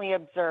constantly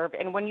observe.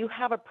 And when you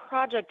have a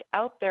project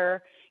out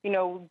there,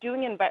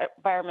 doing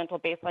environmental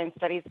baseline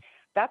studies,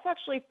 that's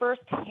actually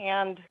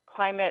firsthand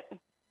climate,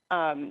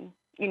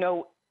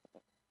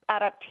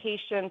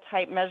 adaptation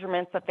type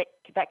measurements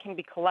that can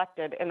be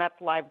collected, and that's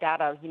live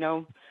data.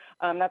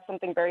 That's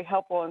something very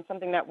helpful and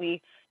something that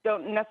we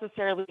don't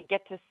necessarily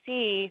get to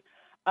see,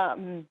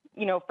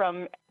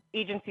 from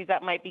agencies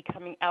that might be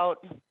coming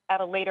out at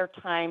a later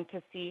time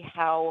to see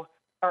how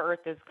our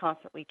Earth is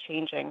constantly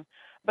changing.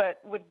 But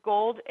with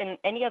gold and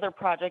any other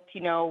project,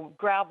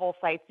 gravel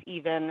sites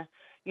even,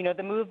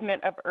 the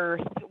movement of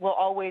Earth will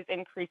always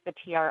increase the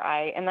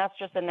TRI, and that's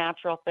just a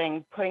natural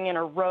thing. Putting in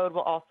a road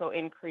will also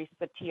increase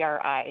the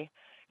TRI.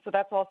 So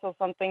that's also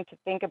something to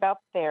think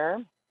about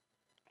there.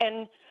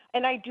 And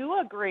I do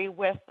agree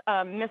with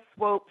Ms.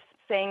 Swope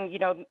saying,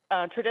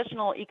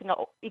 traditional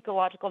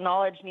ecological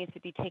knowledge needs to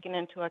be taken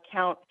into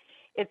account.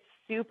 It's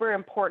super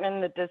important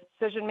in the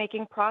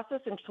decision-making process,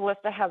 and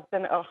Calista has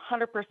been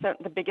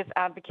 100% the biggest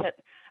advocate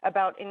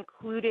about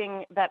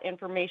including that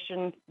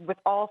information with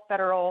all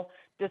federal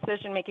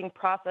decision-making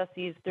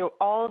processes through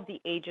all of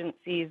the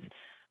agencies,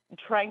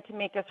 trying to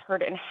make us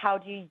heard. And how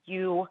do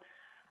you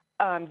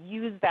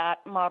use that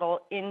model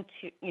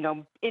into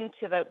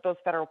those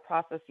federal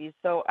processes?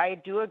 So I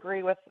do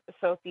agree with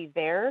Sophie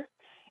there.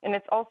 And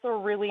it's also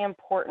really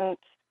important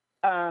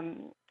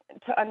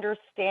to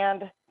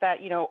understand that,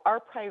 our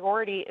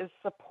priority is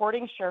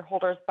supporting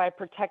shareholders by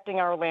protecting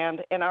our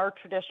land and our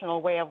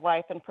traditional way of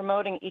life and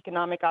promoting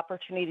economic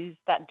opportunities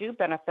that do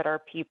benefit our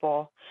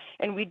people.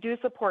 And we do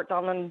support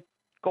Donlin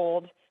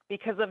Gold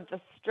because of the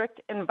strict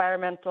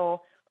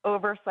environmental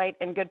oversight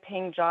and good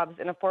paying jobs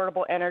and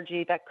affordable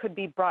energy that could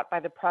be brought by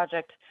the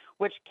project,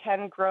 which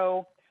can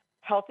grow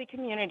healthy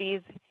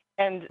communities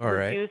and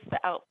reduce the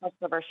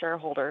outputs of our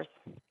shareholders.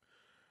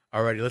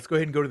 All righty, let's go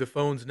ahead and go to the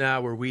phones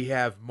now, where we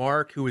have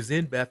Mark, who is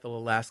in Bethel,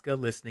 Alaska,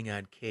 listening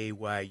on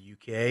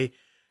KYUK.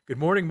 Good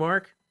morning,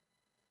 Mark.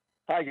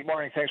 Hi, good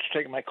morning. Thanks for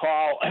taking my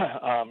call.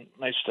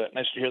 Nice to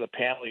hear the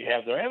panel you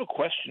have there. I have a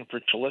question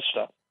for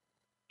Calista.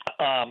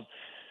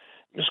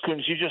 Ms.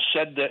 Coons, you just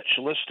said that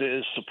Calista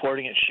is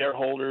supporting its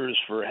shareholders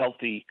for a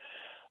healthy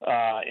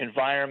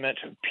environment.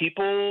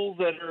 People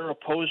that are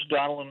opposed to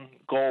Donlin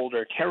Gold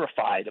are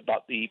terrified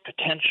about the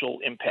potential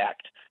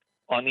impact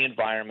on the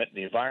environment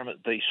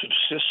they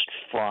subsist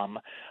from.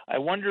 I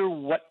wonder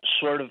what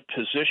sort of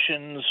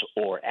positions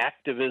or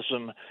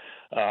activism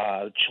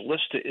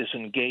Calista is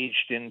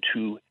engaged in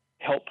to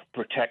help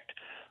protect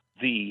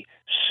the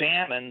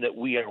salmon that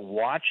we are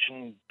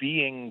watching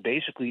being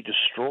basically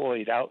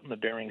destroyed out in the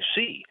Bering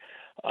Sea.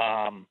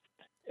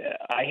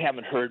 I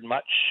haven't heard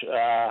much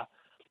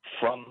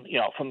from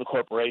the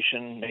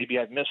corporation. Maybe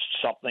I've missed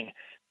something,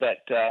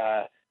 but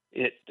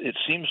it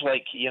seems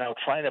like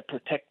trying to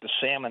protect the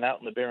salmon out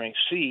in the Bering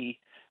Sea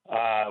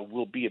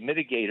will be a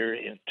mitigator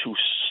to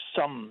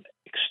some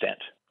extent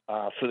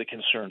for the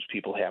concerns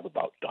people have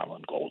about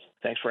Donlin Gold.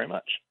 Thanks very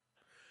much.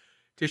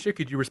 Tisha,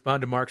 could you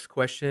respond to Mark's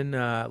question,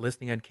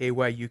 listening on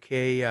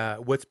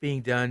KYUK? What's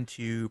being done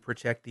to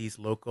protect these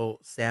local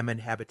salmon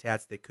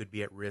habitats that could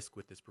be at risk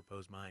with this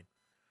proposed mine?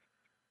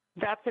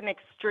 That's an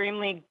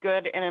extremely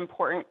good and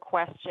important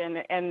question.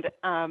 And,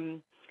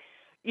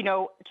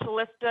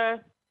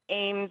 Calista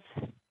aims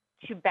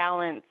to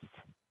balance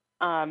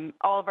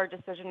all of our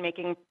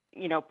decision-making,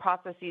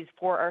 processes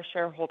for our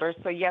shareholders.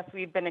 So yes,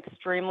 we've been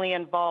extremely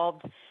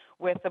involved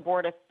with the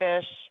Board of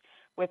Fish,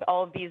 with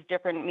all of these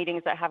different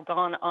meetings that have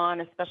gone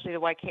on, especially the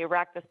YK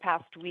RAC this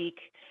past week.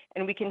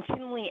 And we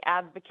continually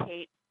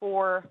advocate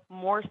for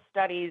more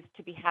studies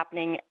to be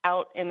happening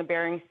out in the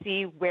Bering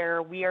Sea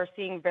where we are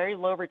seeing very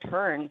low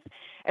returns.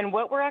 And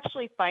what we're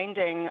actually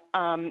finding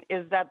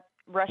is that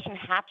Russian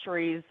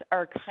hatcheries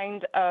are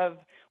pink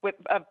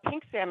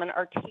salmon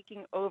are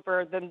taking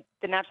over the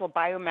natural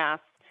biomass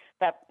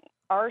that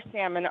our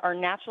salmon, our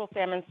natural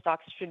salmon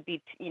stocks should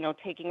be,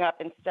 taking up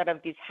instead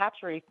of these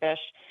hatchery fish.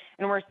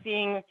 And we're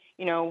seeing,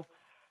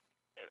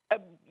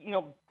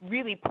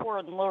 really poor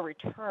and low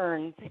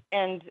returns.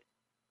 And,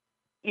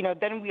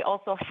 then we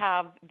also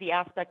have the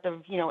aspect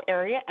of,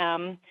 Area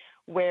M,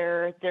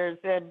 where there's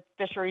a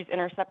fisheries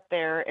intercept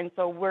there. And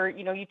so we're,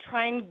 you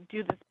try and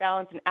do this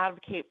balance and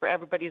advocate for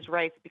everybody's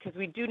rights, because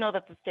we do know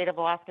that the state of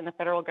Alaska and the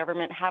federal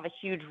government have a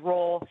huge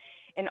role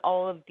in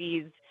all of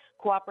these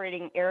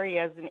cooperating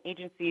areas and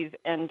agencies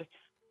and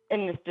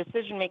in this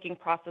decision-making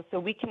process. So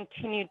we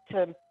continue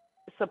to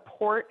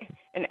support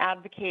and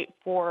advocate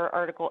for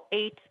Article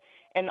 8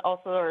 and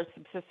also our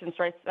subsistence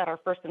rights that are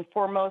first and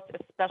foremost,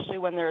 especially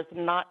when there's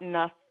not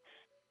enough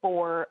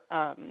for,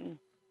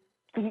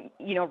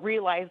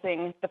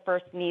 realizing the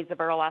first needs of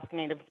our Alaska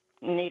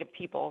Native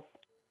peoples.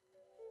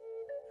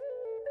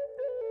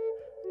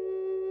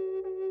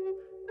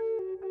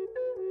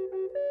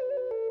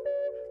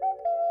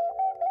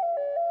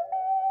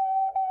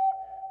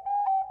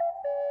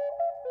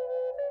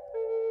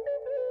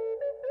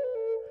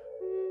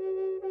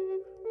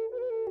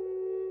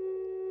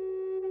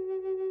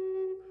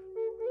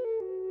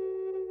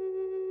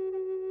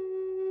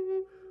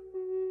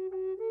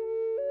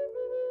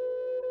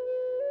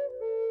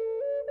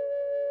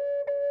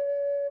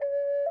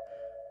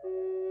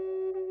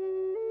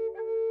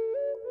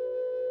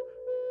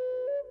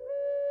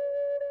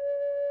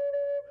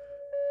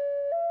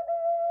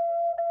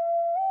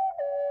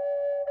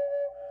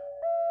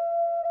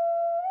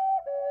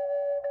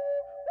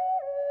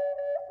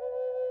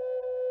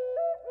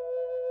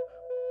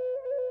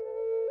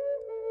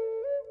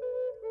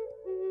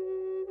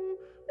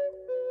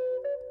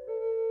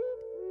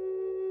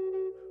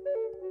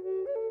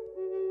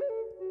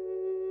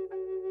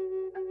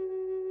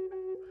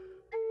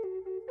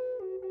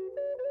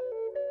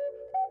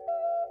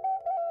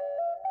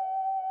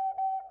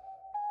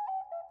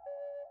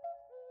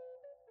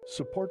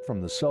 Support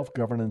from the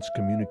Self-Governance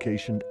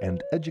Communication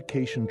and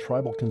Education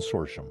Tribal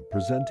Consortium,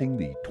 presenting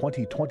the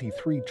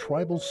 2023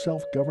 Tribal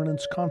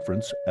Self-Governance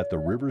Conference at the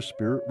River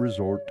Spirit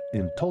Resort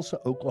in Tulsa,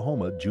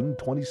 Oklahoma, June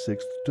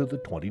 26th to the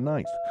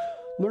 29th.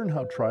 Learn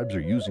how tribes are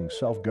using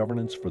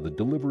self-governance for the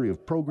delivery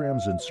of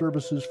programs and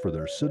services for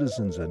their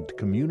citizens and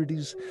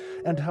communities,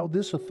 and how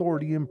this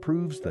authority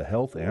improves the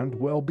health and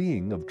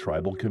well-being of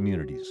tribal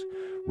communities.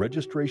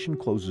 Registration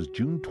closes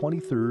June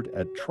 23rd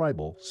at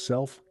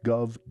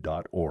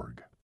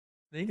tribalselfgov.org.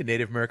 To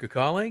Native America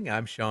Calling,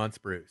 I'm Sean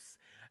Spruce.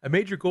 A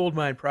major gold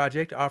mine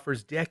project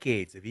offers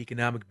decades of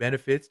economic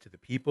benefits to the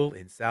people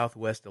in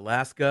southwest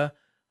Alaska,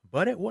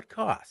 but at what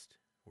cost?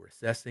 We're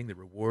assessing the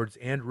rewards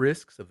and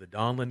risks of the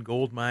Donlin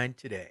gold mine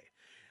today.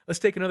 Let's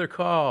take another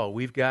call.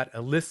 We've got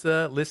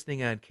Alyssa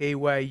listening on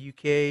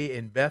KYUK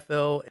in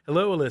Bethel.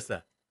 Hello,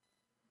 Alyssa.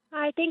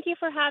 Hi, thank you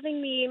for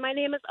having me. My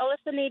name is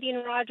Alyssa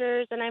Nadine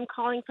Rogers, and I'm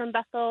calling from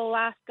Bethel,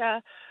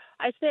 Alaska.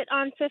 I sit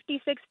on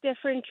 56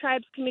 different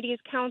tribes, committees,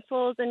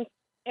 councils, and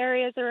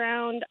areas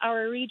around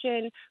our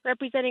region,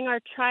 representing our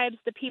tribes,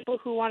 the people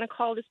who want to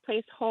call this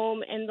place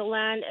home, and the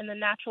land and the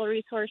natural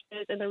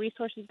resources and the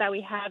resources that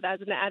we have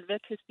as an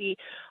advocacy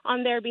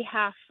on their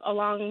behalf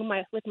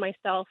with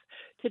myself.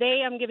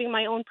 Today, I'm giving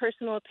my own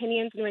personal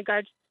opinions in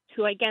regards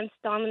to against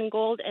Donlin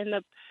Gold and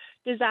the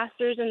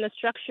disasters and the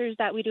structures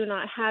that we do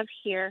not have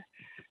here.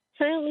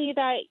 Currently,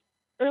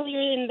 earlier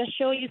in the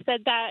show, you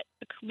said that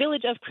the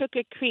village of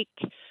Crooked Creek,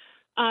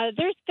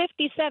 there's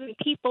 57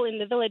 people in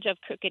the village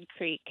of Crooked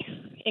Creek.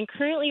 And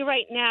currently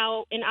right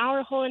now, in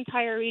our whole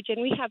entire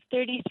region, we have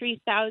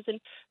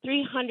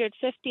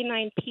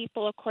 33,359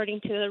 people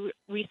according to the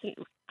recent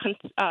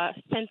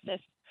census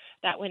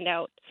that went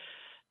out.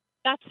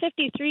 That's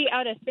 53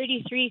 out of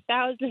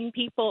 33,000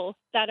 people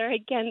that are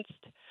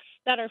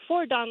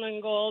for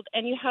Donlin Gold,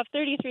 and you have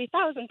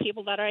 33,000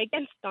 people that are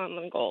against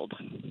Donlin Gold.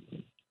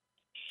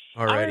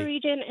 Alrighty. Our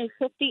region is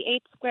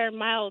 58 square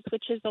miles,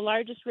 which is the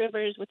largest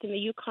rivers within the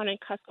Yukon and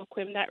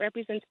Kuskokwim. That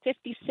represents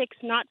 56,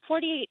 not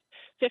 48,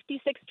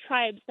 56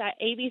 tribes that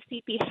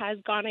ABCP has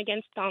gone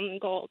against Donlin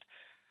Gold.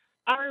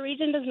 Our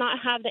region does not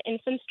have the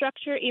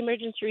infrastructure,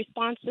 emergency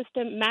response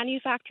system,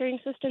 manufacturing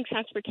system,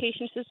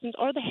 transportation systems,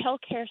 or the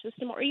healthcare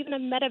system, or even a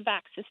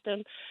medevac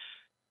system,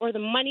 or the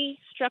money,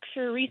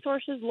 structure,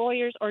 resources,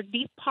 lawyers, or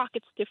deep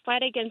pockets to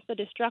fight against the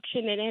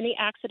destruction and any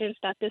accidents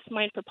that this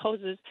mine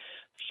proposes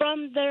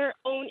from their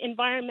own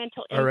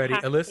environmental Alrighty,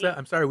 impact. Alyssa,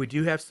 I'm sorry, we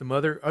do have some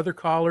other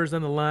callers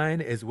on the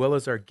line as well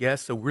as our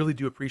guests, so really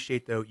do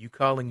appreciate, though, you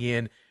calling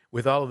in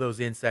with all of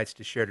those insights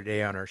to share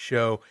today on our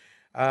show.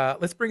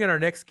 Let's bring in our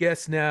next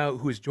guest now,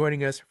 who is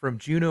joining us from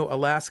Juneau,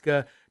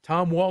 Alaska,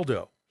 Tom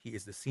Waldo. He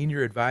is the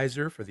Senior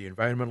Advisor for the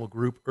environmental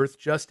group Earth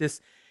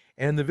Justice,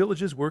 and the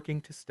villages working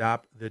to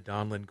stop the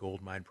Donlin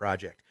gold mine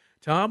project.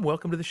 Tom,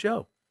 welcome to the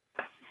show.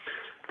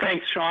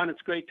 Thanks, Sean.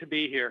 It's great to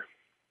be here.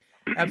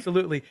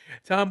 Absolutely.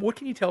 Tom, what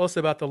can you tell us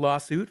about the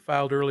lawsuit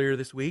filed earlier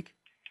this week?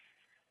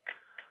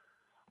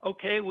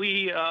 Okay,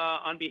 we,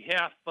 on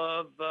behalf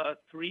of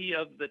 3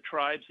 of the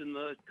tribes in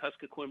the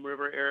Kuskokwim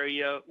River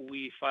area,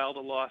 we filed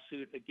a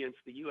lawsuit against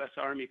the U.S.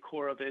 Army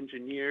Corps of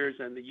Engineers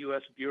and the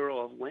U.S. Bureau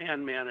of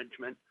Land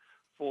Management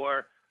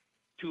for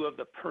 2 of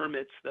the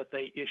permits that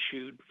they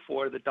issued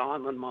for the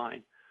Donlin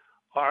mine.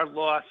 Our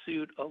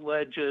lawsuit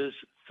alleges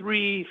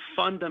 3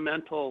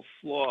 fundamental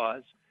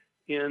flaws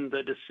in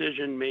the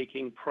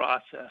decision-making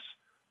process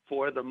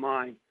for the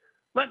mine.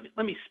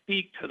 Let me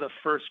speak to the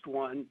first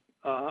one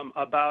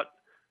about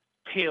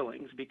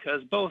tailings,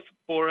 because both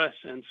Boris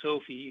and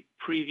Sophie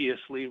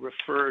previously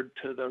referred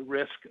to the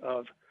risk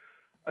of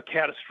a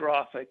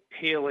catastrophic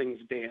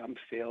tailings dam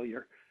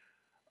failure.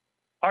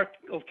 Our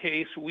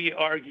case, we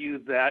argue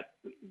that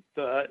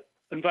the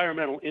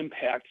environmental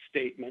impact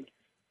statement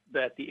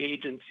that the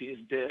agencies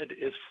did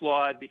is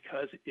flawed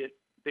because the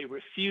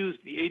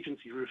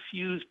agency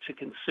refused to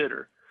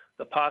consider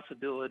the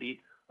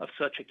possibility of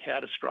such a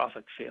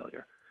catastrophic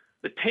failure.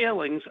 The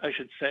tailings, I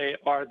should say,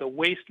 are the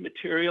waste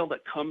material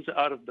that comes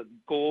out of the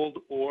gold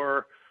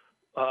ore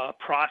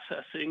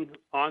processing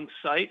on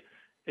site.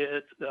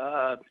 It's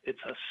a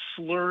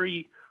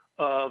slurry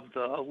of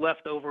the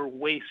leftover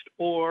waste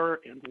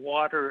ore and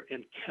water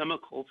and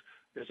chemicals.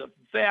 There's a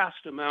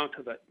vast amount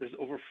of it. There's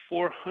over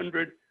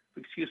 500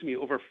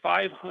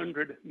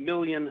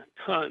 million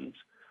tons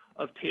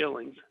of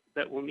tailings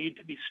that will need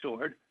to be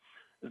stored.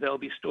 They'll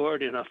be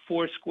stored in a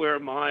 4 square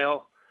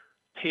mile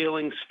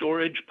tailing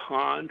storage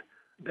pond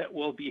that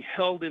will be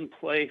held in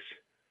place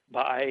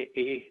by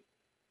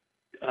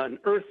an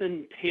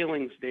earthen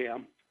tailings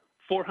dam,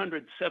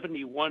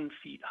 471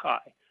 feet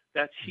high.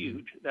 That's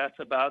huge. That's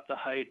about the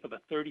height of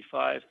a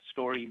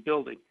 35-story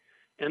building.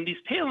 And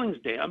these tailings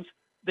dams,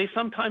 they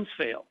sometimes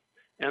fail,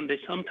 and they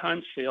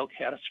sometimes fail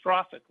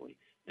catastrophically.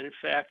 And in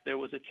fact, there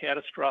was a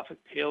catastrophic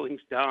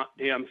tailings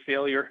dam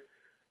failure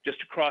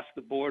just across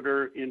the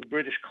border in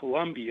British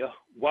Columbia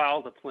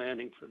while the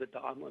planning for the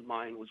Donlin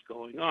mine was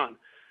going on.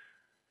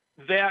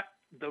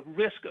 The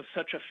risk of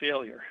such a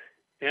failure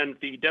and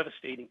the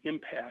devastating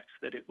impacts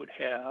that it would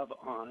have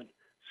on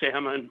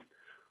salmon,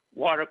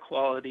 water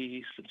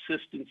quality,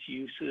 subsistence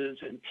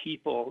uses, and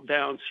people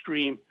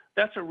downstream,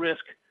 that's a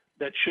risk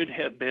that should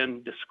have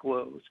been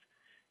disclosed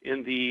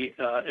in the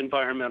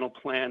environmental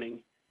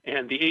planning,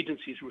 and the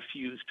agencies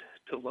refused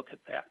to look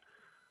at that.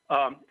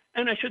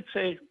 And I should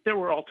say there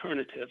were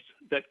alternatives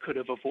that could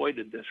have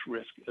avoided this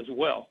risk as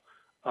well.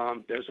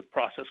 There's a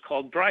process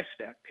called dry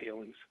stack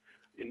tailings.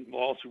 It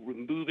involves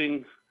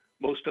removing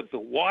most of the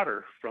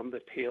water from the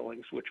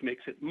tailings, which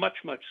makes it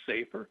much, much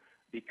safer,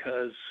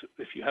 because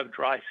if you have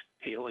dry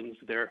tailings,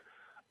 they're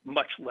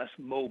much less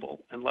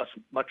mobile and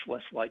much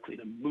less likely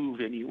to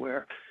move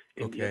anywhere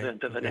in the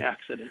event of an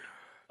accident.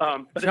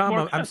 But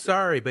Tom, I'm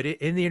sorry, but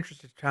in the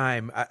interest of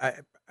time,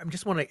 I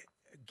just want to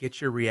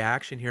get your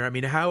reaction here. I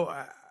mean,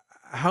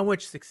 how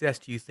much success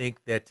do you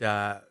think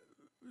that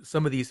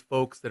some of these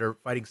folks that are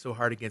fighting so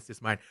hard against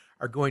this mine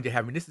are going to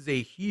have? I mean, this is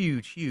a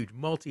huge,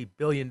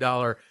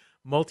 multi-billion-dollar,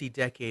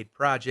 multi-decade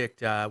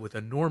project with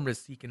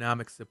enormous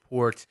economic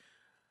support.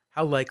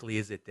 How likely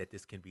is it that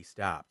this can be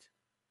stopped?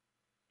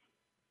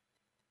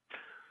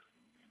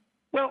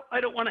 Well, I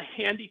don't want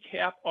to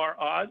handicap our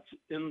odds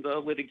in the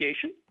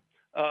litigation.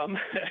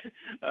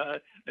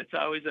 It's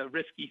always a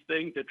risky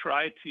thing to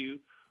try to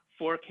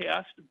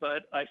forecast,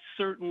 but I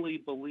certainly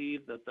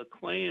believe that the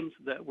claims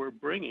that we're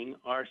bringing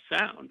are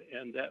sound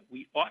and that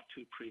we ought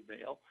to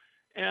prevail.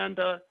 And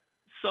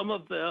some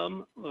of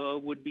them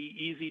would be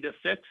easy to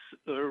fix,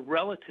 or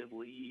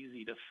relatively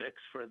easy to fix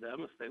for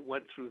them if they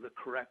went through the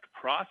correct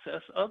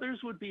process. Others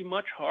would be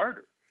much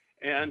harder.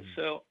 And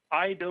so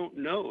I don't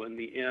know in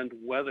the end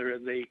whether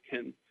they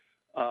can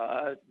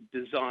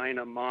design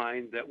a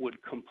mine that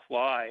would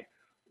comply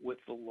with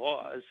the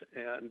laws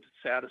and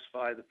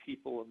satisfy the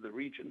people of the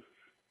region.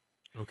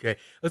 Okay,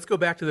 let's go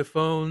back to the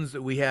phones.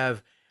 We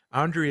have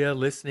Andrea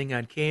listening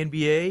on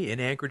KNBA in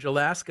Anchorage,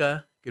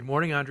 Alaska. Good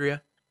morning,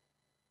 Andrea.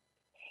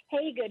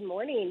 Hey, good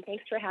morning.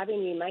 Thanks for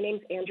having me. My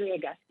name's Andrea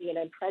Gusty, and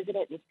I'm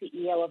president and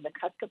CEO of the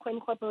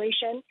Kuskokwim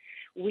Corporation.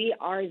 We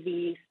are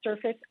the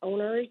surface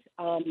owners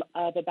of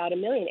about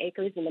 1 million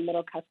acres in the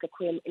middle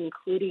Kuskokwim,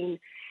 including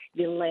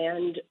the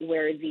land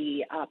where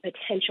the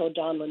potential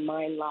Donlin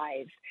mine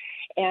lies.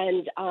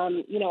 And,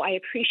 I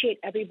appreciate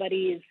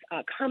everybody's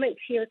comments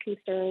here,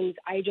 concerns.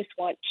 I just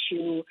want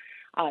to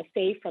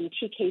say from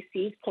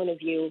TKC's point of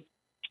view,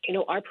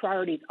 our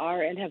priorities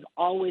are and have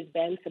always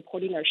been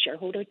supporting our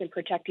shareholders and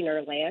protecting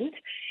our land.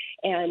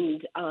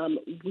 And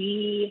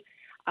we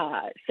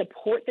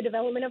support the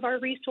development of our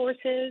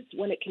resources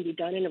when it can be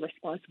done in a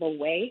responsible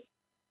way.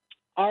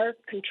 our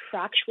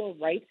contractual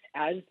rights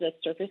as the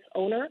surface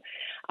owner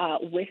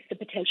with the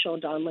potential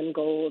Donlin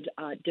Gold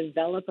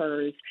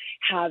developers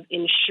have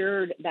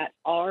ensured that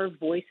our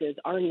voices,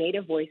 our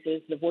Native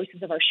voices, the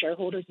voices of our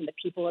shareholders and the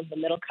people of the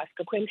Middle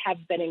Kuskokwim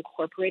have been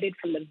incorporated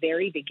from the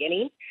very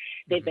beginning.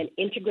 They've been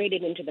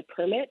integrated into the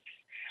permits.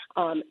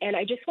 And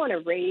I just want to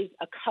raise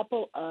a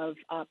couple of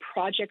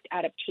project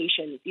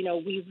adaptations. You know,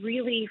 we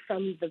really,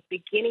 from the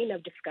beginning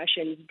of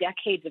discussions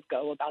decades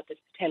ago about this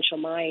potential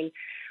mine,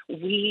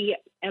 we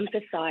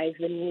emphasized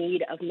the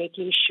need of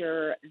making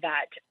sure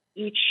that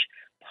each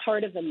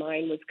part of the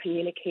mine was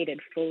communicated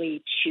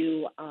fully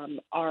to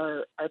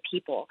our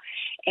people.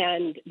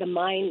 And the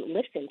mine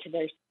listened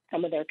to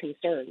some of their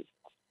concerns.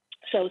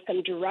 So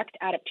some direct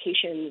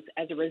adaptations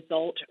as a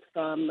result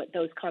from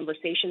those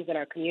conversations in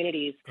our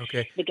communities.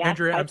 Okay. The gas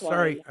Andrea,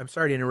 pipeline, I'm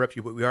sorry to interrupt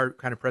you, but we are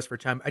kind of pressed for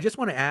time. I just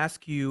want to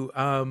ask you,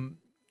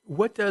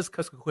 what does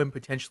Kuskokwim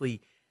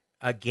potentially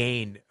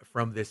gain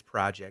from this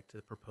project,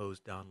 the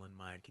proposed Donlin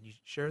mine? Can you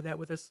share that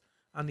with us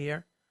on the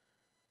air?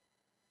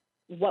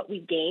 what we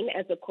gain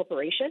as a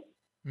corporation.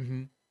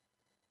 Mm-hmm.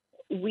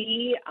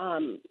 We,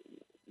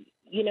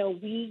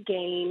 we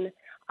gain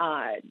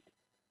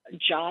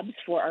jobs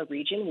for our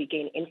region. We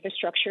gain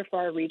infrastructure for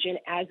our region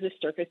as the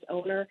surface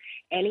owner.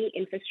 Any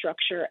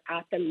infrastructure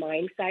at the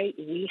mine site,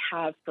 we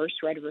have first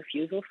right of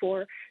refusal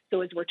for.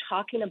 So as we're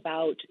talking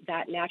about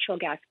that natural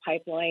gas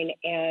pipeline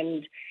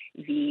and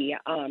the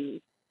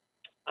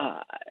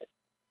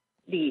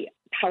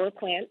power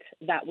plant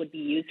that would be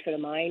used for the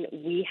mine,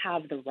 we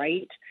have the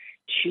right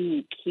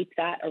to keep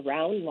that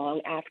around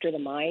long after the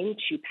mine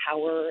to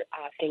power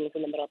things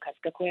in the Middle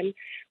Kuskokwim.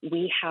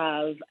 We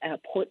have a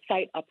port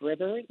site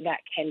upriver that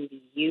can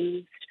be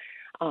used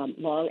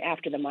long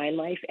after the mine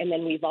life. And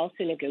then we've also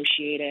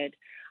negotiated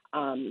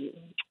a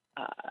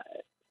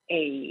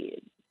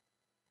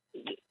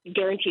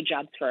guaranteed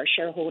jobs for our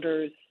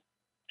shareholders,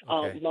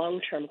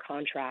 long-term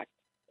contracts,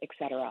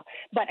 etc.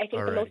 But I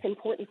think the most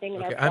important thing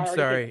in our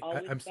priority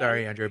I'm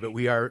sorry, Andrea, but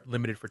we are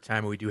limited for time,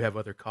 and we do have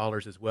other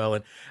callers as well.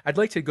 And I'd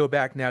like to go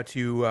back now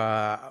to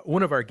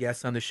one of our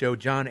guests on the show,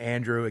 John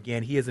Andrew.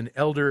 Again, he is an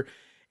elder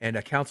and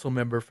a council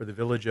member for the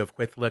village of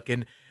Kwethluk.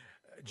 And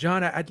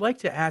John, I'd like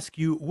to ask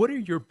you, what are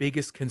your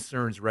biggest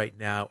concerns right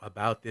now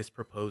about this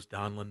proposed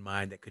Donlin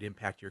mine that could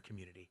impact your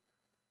community?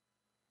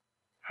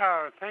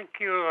 Oh, thank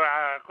you,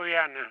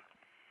 Guyana.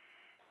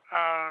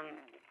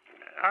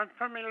 I'm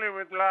familiar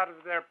with a lot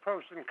of their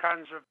pros and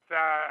cons of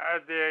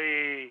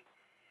the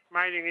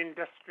mining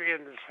industry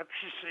and the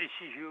subsistence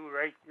issue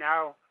right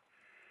now.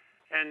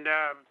 And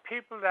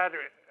people that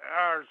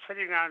are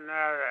sitting on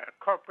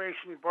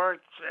corporation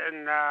boards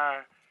and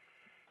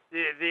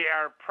they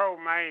are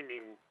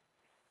pro-mining.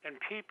 And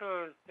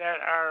people that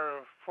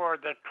are for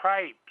the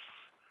tribes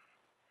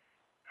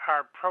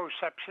are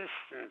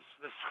pro-subsistence.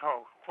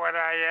 So what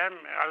I am,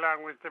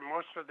 along with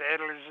most of the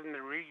elders in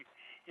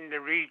the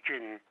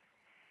region,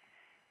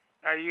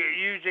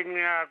 using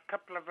a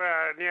couple of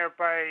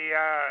nearby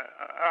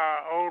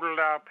old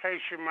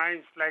placer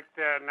mines like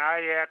the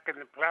Nyack and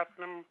the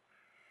Platinum.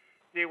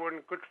 They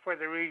weren't good for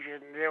the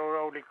region. They were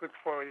only good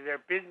for their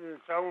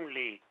business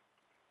only.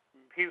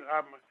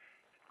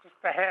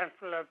 Just a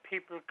handful of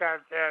people got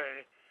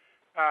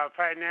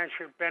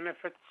financial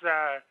benefits.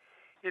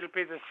 It'll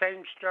be the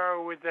same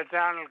story with the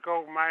Donlin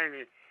Gold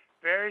mine.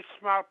 Very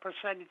small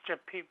percentage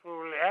of people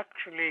will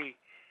actually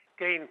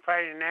gain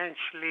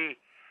financially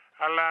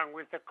along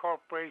with the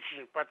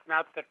corporations, but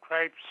not the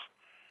tribes,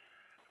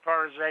 as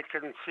far as I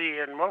can see.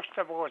 And most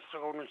of us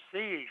are going to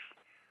see it.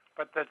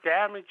 But the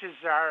damages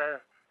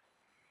are,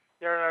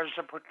 there is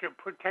a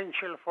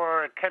potential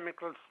for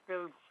chemical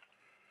spills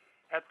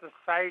at the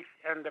site,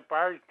 and the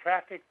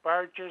traffic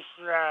barges,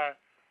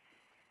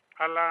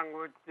 along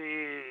with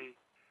the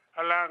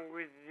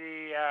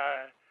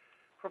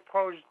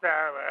proposed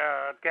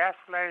gas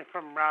line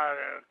from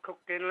Cook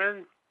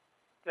Inland.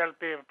 There'll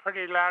be a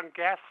pretty long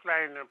gas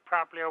line,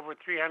 probably over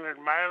 300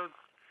 miles.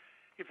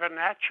 If a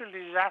natural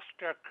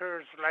disaster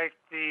occurs like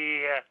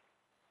the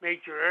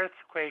major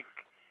earthquake,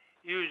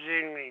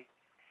 using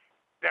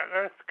the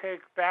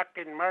earthquake back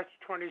in March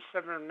 27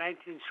 of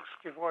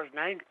 1964 is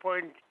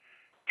 9.2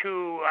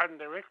 on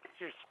the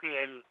Richter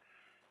scale,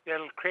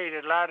 they'll create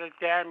a lot of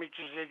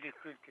damages that you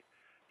could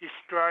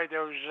destroy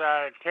those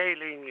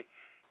tailing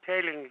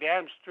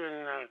dams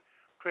and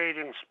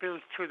creating spills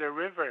to the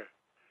river.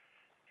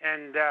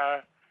 And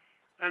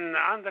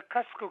on the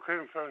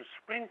Kuskokwim from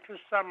spring to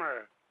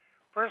summer,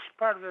 first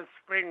part of the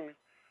spring,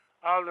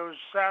 all those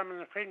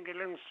salmon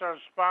fingerlings are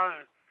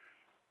spawned.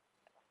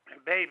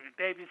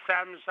 Baby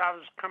salmon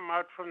always come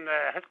out from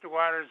the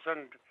headwaters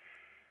and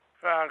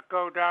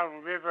go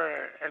down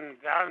river.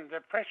 And on the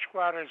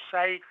freshwater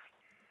site,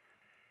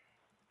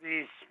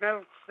 the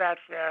smelts that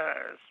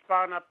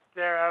spawn up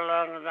there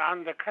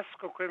on the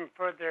Kuskokwim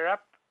further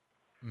up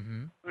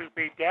will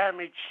be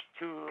damaged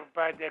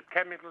by the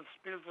chemical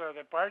spills or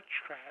the barge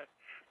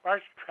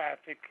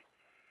traffic,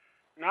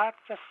 not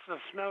just the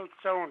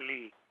smelts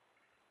only.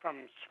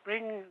 From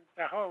spring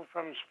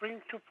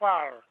to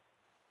fall,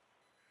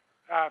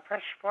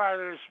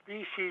 freshwater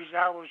species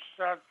that was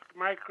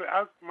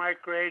out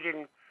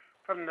migrating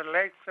from the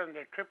lakes and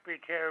the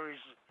tributaries,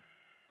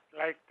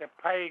 like the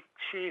pike,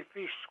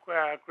 seafish,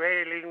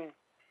 grayling,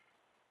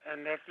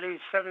 and at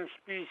least 7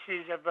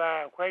 species of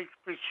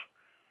whitefish,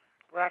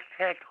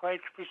 rockhead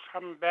whitefish,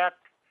 humpback,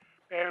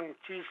 Bering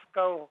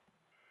Cisco,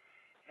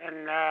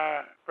 and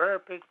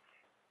burbot,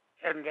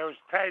 and those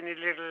tiny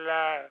little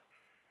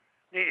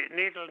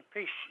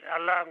needlefish,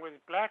 along with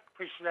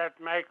blackfish that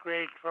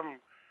migrate from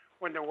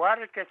when the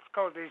water gets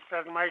cold. They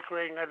start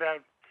migrating it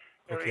out.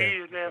 They're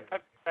easily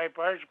affected by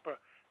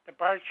the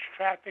barge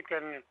traffic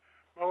and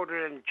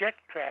motor and jet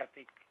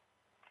traffic.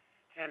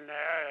 And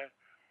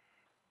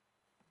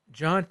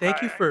John,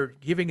 thank you for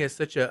giving us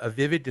such a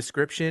vivid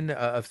description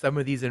of some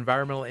of these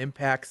environmental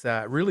impacts.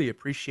 Really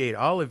appreciate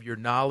all of your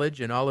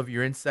knowledge and all of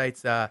your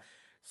insights.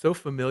 So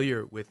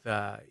familiar with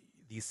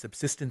these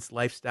subsistence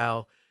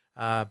lifestyle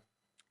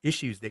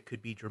issues that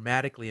could be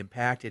dramatically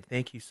impacted.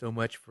 Thank you so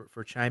much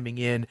for chiming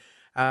in.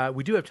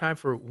 We do have time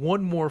for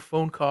one more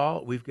phone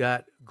call. We've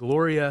got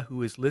Gloria,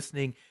 who is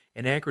listening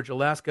in Anchorage,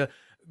 Alaska.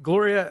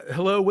 Gloria,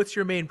 hello. What's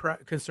your main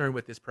concern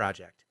with this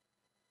project?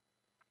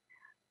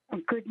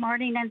 Good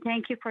morning, and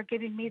thank you for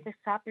giving me this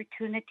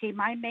opportunity.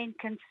 My main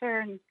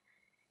concern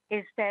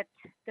is that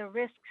the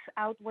risks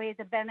outweigh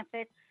the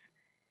benefits,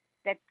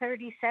 that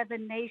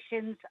 37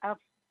 nations of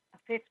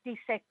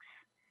 56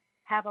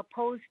 have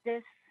opposed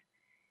this,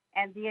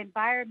 and the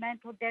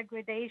environmental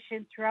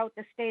degradation throughout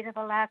the state of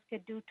Alaska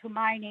due to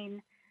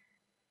mining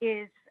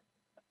is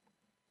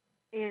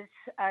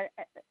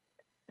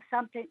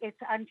something, it's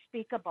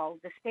unspeakable.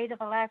 The state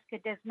of Alaska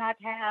does not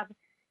have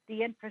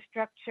the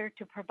infrastructure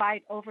to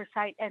provide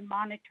oversight and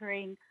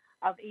monitoring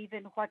of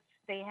even what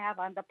they have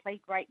on the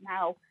plate right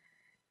now.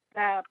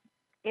 The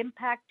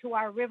impact to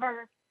our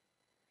river,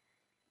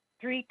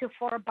 3 to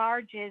 4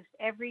 barges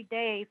every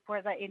day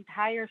for the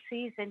entire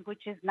season,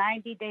 which is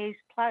 90 days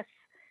plus,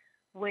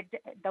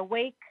 the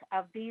wake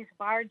of these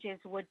barges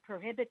would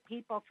prohibit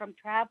people from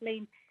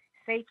traveling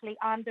safely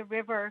on the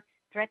river,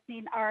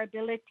 threatening our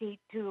ability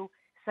to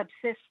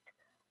subsist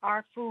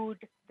our food,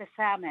 the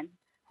salmon,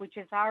 which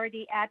is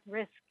already at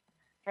risk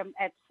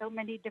at so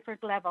many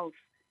different levels.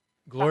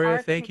 Gloria,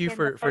 thank you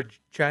for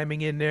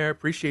chiming in there.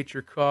 Appreciate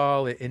your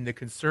call and the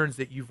concerns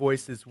that you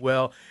voiced as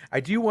well.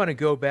 I do want to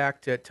go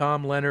back to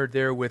Tom Leonard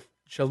there with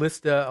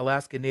Chalista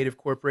Alaska Native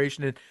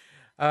Corporation.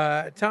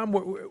 And Tom,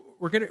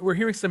 we're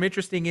hearing some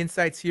interesting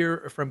insights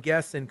here from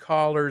guests and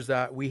callers.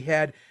 We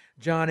had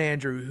John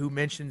Andrew, who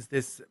mentions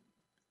this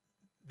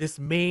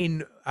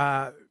main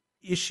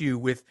issue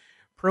with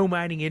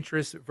pro-mining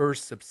interests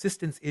versus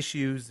subsistence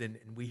issues, and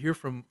we hear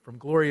from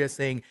Gloria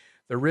saying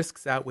the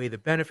risks outweigh the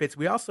benefits.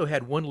 We also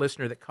had one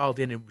listener that called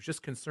in and was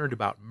just concerned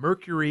about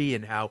mercury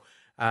and how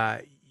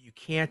you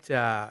can't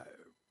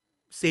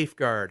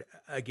safeguard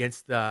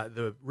against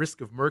the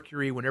risk of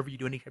mercury whenever you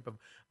do any type of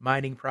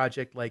mining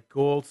project like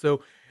gold.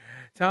 So,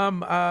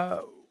 Tom,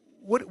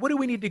 what do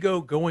we need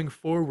to going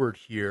forward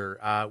here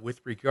with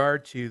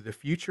regard to the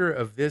future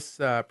of this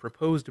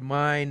proposed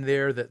mine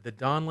there, the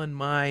Donlin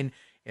mine,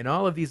 and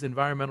all of these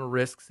environmental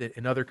risks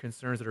and other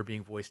concerns that are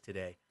being voiced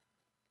today?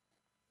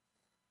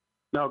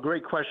 No,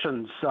 great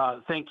questions.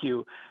 Thank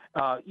you.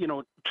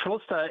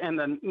 Chalista and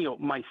then,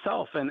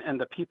 myself and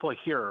the people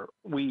here,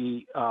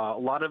 a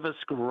lot of us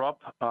grew up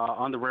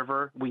on the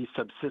river. We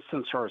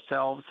subsistence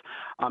ourselves.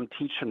 I'm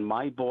teaching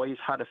my boys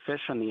how to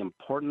fish and the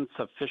importance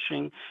of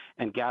fishing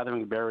and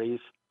gathering berries.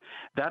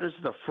 That is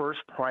the first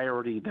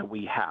priority that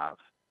we have.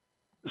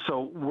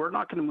 So we're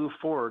not going to move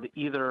forward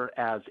either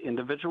as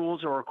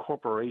individuals or a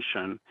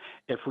corporation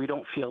if we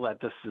don't feel that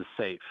this is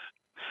safe.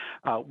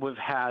 We've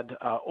had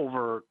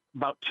over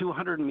about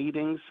 200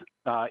 meetings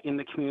in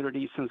the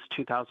community since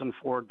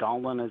 2004.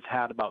 Donlin has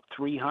had about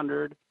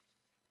 300.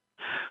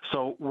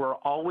 So we're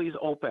always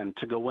open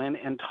to go in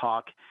and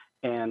talk.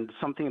 And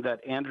something that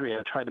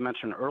Andrea tried to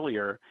mention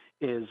earlier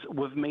is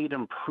we've made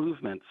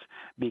improvements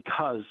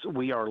because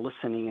we are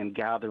listening and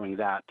gathering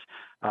that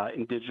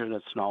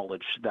indigenous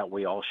knowledge that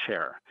we all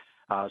share.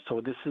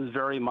 So this is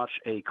very much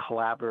a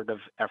collaborative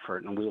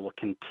effort, and we will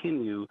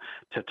continue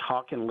to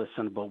talk and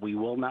listen, but we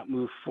will not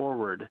move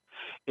forward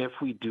if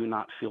we do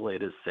not feel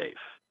it is safe.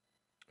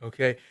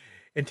 Okay.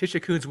 And Tisha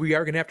Coons, we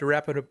are going to have to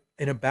wrap it up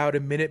in about a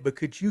minute, but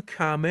could you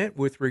comment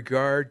with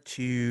regard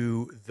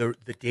to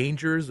the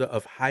dangers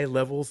of high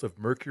levels of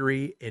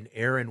mercury in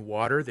air and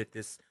water that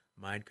this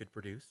mine could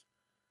produce?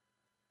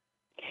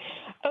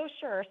 Oh,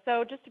 sure.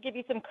 So just to give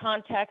you some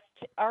context,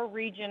 our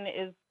region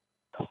is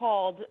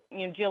called,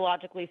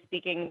 geologically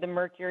speaking, the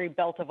Mercury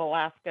Belt of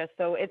Alaska.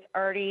 So it's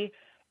already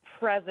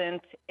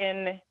present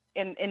in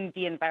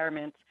the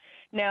environment.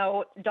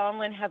 Now,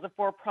 Donlin has a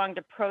 4-pronged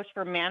approach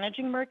for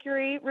managing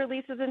mercury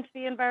releases into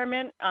the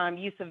environment,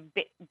 use of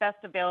best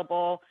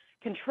available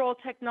control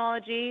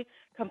technology,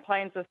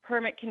 compliance with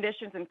permit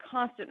conditions, and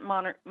constant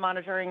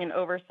monitoring and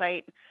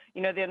oversight.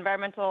 The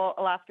environmental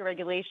Alaska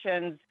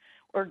regulations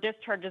or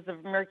discharges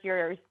of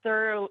mercury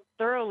are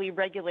thoroughly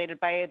regulated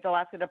by the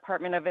Alaska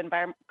Department of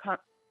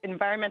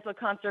Environmental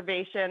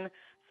Conservation,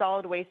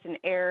 Solid Waste and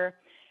Air.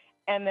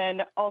 And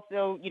then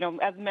also,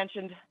 as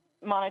mentioned,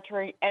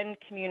 monitoring and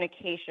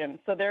communication.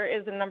 So there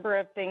is a number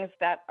of things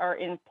that are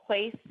in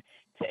place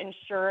to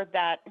ensure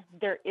that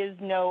there is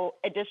no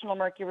additional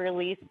mercury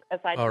release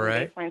aside from the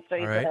baseline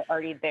studies that are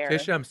already there.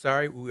 Tisha, I'm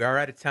sorry, we are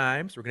out of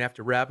time, so we're going to have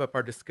to wrap up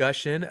our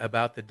discussion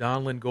about the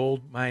Donlin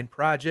Gold Mine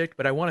Project,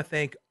 but I want to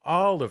thank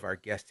all of our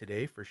guests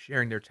today for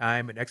sharing their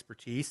time and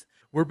expertise.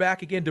 We're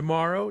back again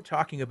tomorrow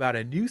talking about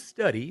a new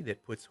study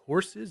that puts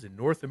horses in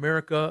North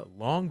America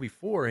long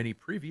before any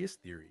previous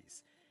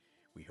theories.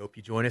 We hope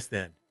you join us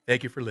then.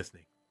 Thank you for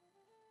listening.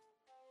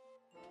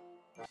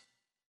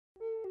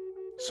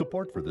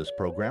 Support for this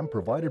program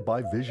provided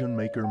by Vision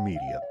Maker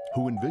Media,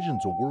 who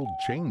envisions a world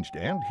changed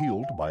and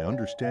healed by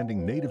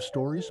understanding Native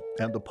stories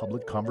and the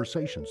public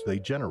conversations they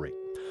generate.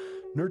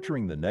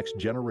 Nurturing the next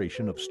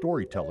generation of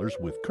storytellers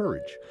with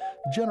courage,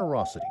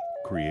 generosity,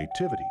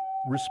 creativity,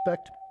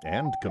 respect,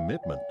 and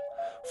commitment.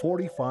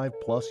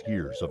 45-plus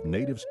years of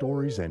Native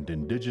stories and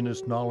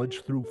Indigenous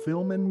knowledge through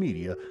film and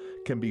media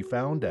can be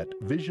found at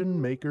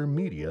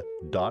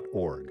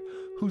visionmakermedia.org,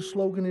 whose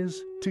slogan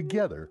is,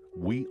 "Together,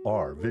 we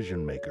are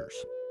Vision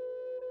Makers."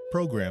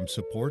 Program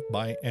support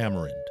by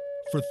Amerend.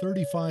 For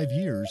 35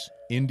 years,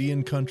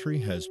 Indian Country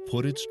has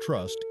put its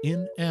trust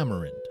in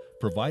Amerend,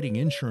 providing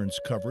insurance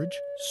coverage,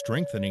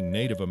 strengthening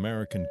Native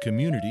American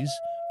communities,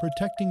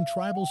 protecting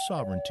tribal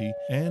sovereignty,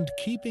 and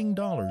keeping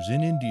dollars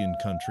in Indian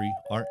Country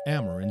are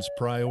Amerend's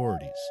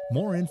priorities.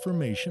 More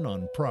information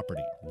on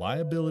property,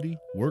 liability,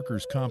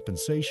 workers'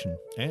 compensation,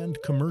 and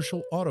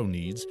commercial auto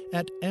needs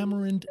at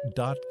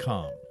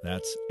amerend.com.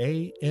 That's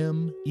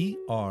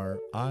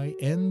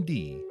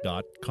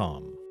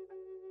AMERIND.com.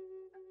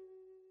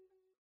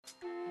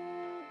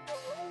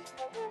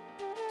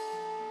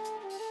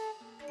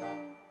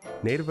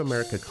 Native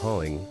America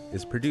Calling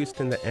is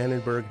produced in the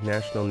Annenberg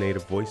National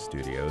Native Voice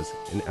Studios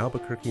in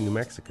Albuquerque, New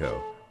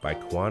Mexico by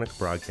Koahnic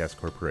Broadcast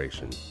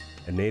Corporation,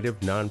 a Native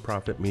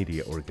nonprofit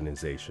media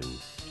organization.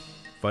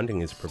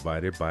 Funding is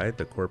provided by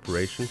the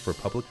Corporation for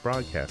Public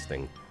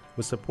Broadcasting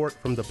with support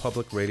from the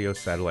Public Radio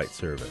Satellite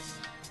Service.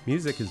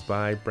 Music is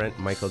by Brent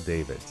Michael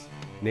Davids.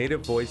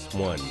 Native Voice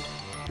One,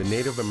 the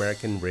Native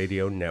American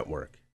Radio Network.